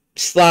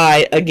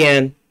slide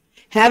again.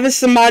 Having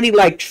somebody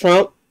like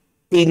Trump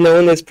be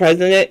known as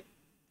president,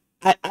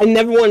 I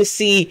never want to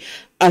see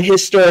a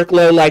historic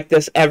low like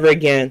this ever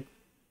again.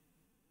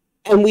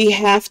 And we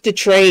have to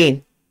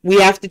train. We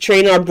have to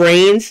train our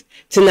brains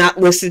to not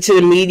listen to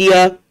the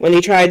media when they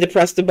try to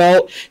press the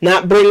vote,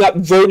 not bring up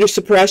voter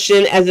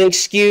suppression as an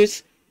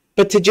excuse,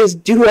 but to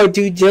just do our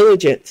due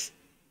diligence.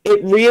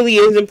 It really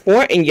is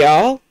important,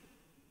 y'all.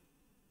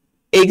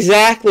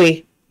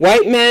 Exactly.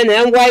 White men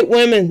and white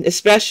women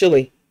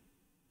especially.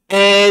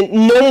 And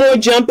no more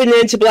jumping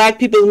into black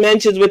people's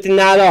mentions with the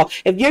not all.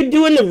 If you're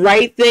doing the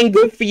right thing,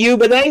 good for you,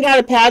 but I ain't got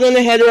a pat on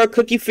the head or a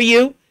cookie for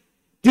you.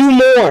 Do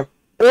more.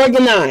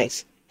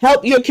 Organize.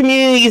 Help your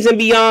communities and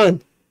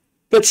beyond.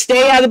 But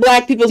stay out of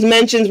black people's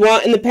mentions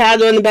wanting the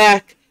pat on the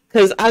back,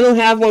 because I don't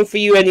have one for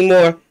you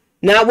anymore.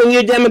 Not when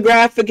your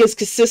demographic is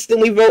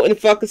consistently voting to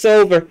fuck us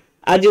over.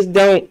 I just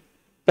don't.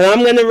 But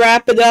I'm going to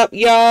wrap it up,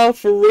 y'all,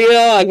 for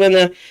real. I'm going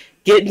to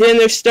get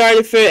dinner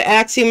started for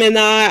Axiom and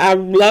I. I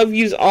love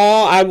you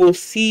all. I will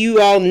see you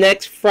all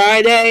next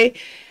Friday.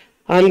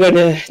 I'm going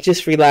to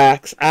just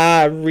relax.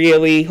 I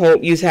really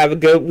hope you have a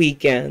good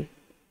weekend.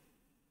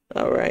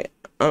 All right.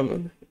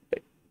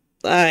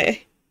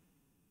 Bye.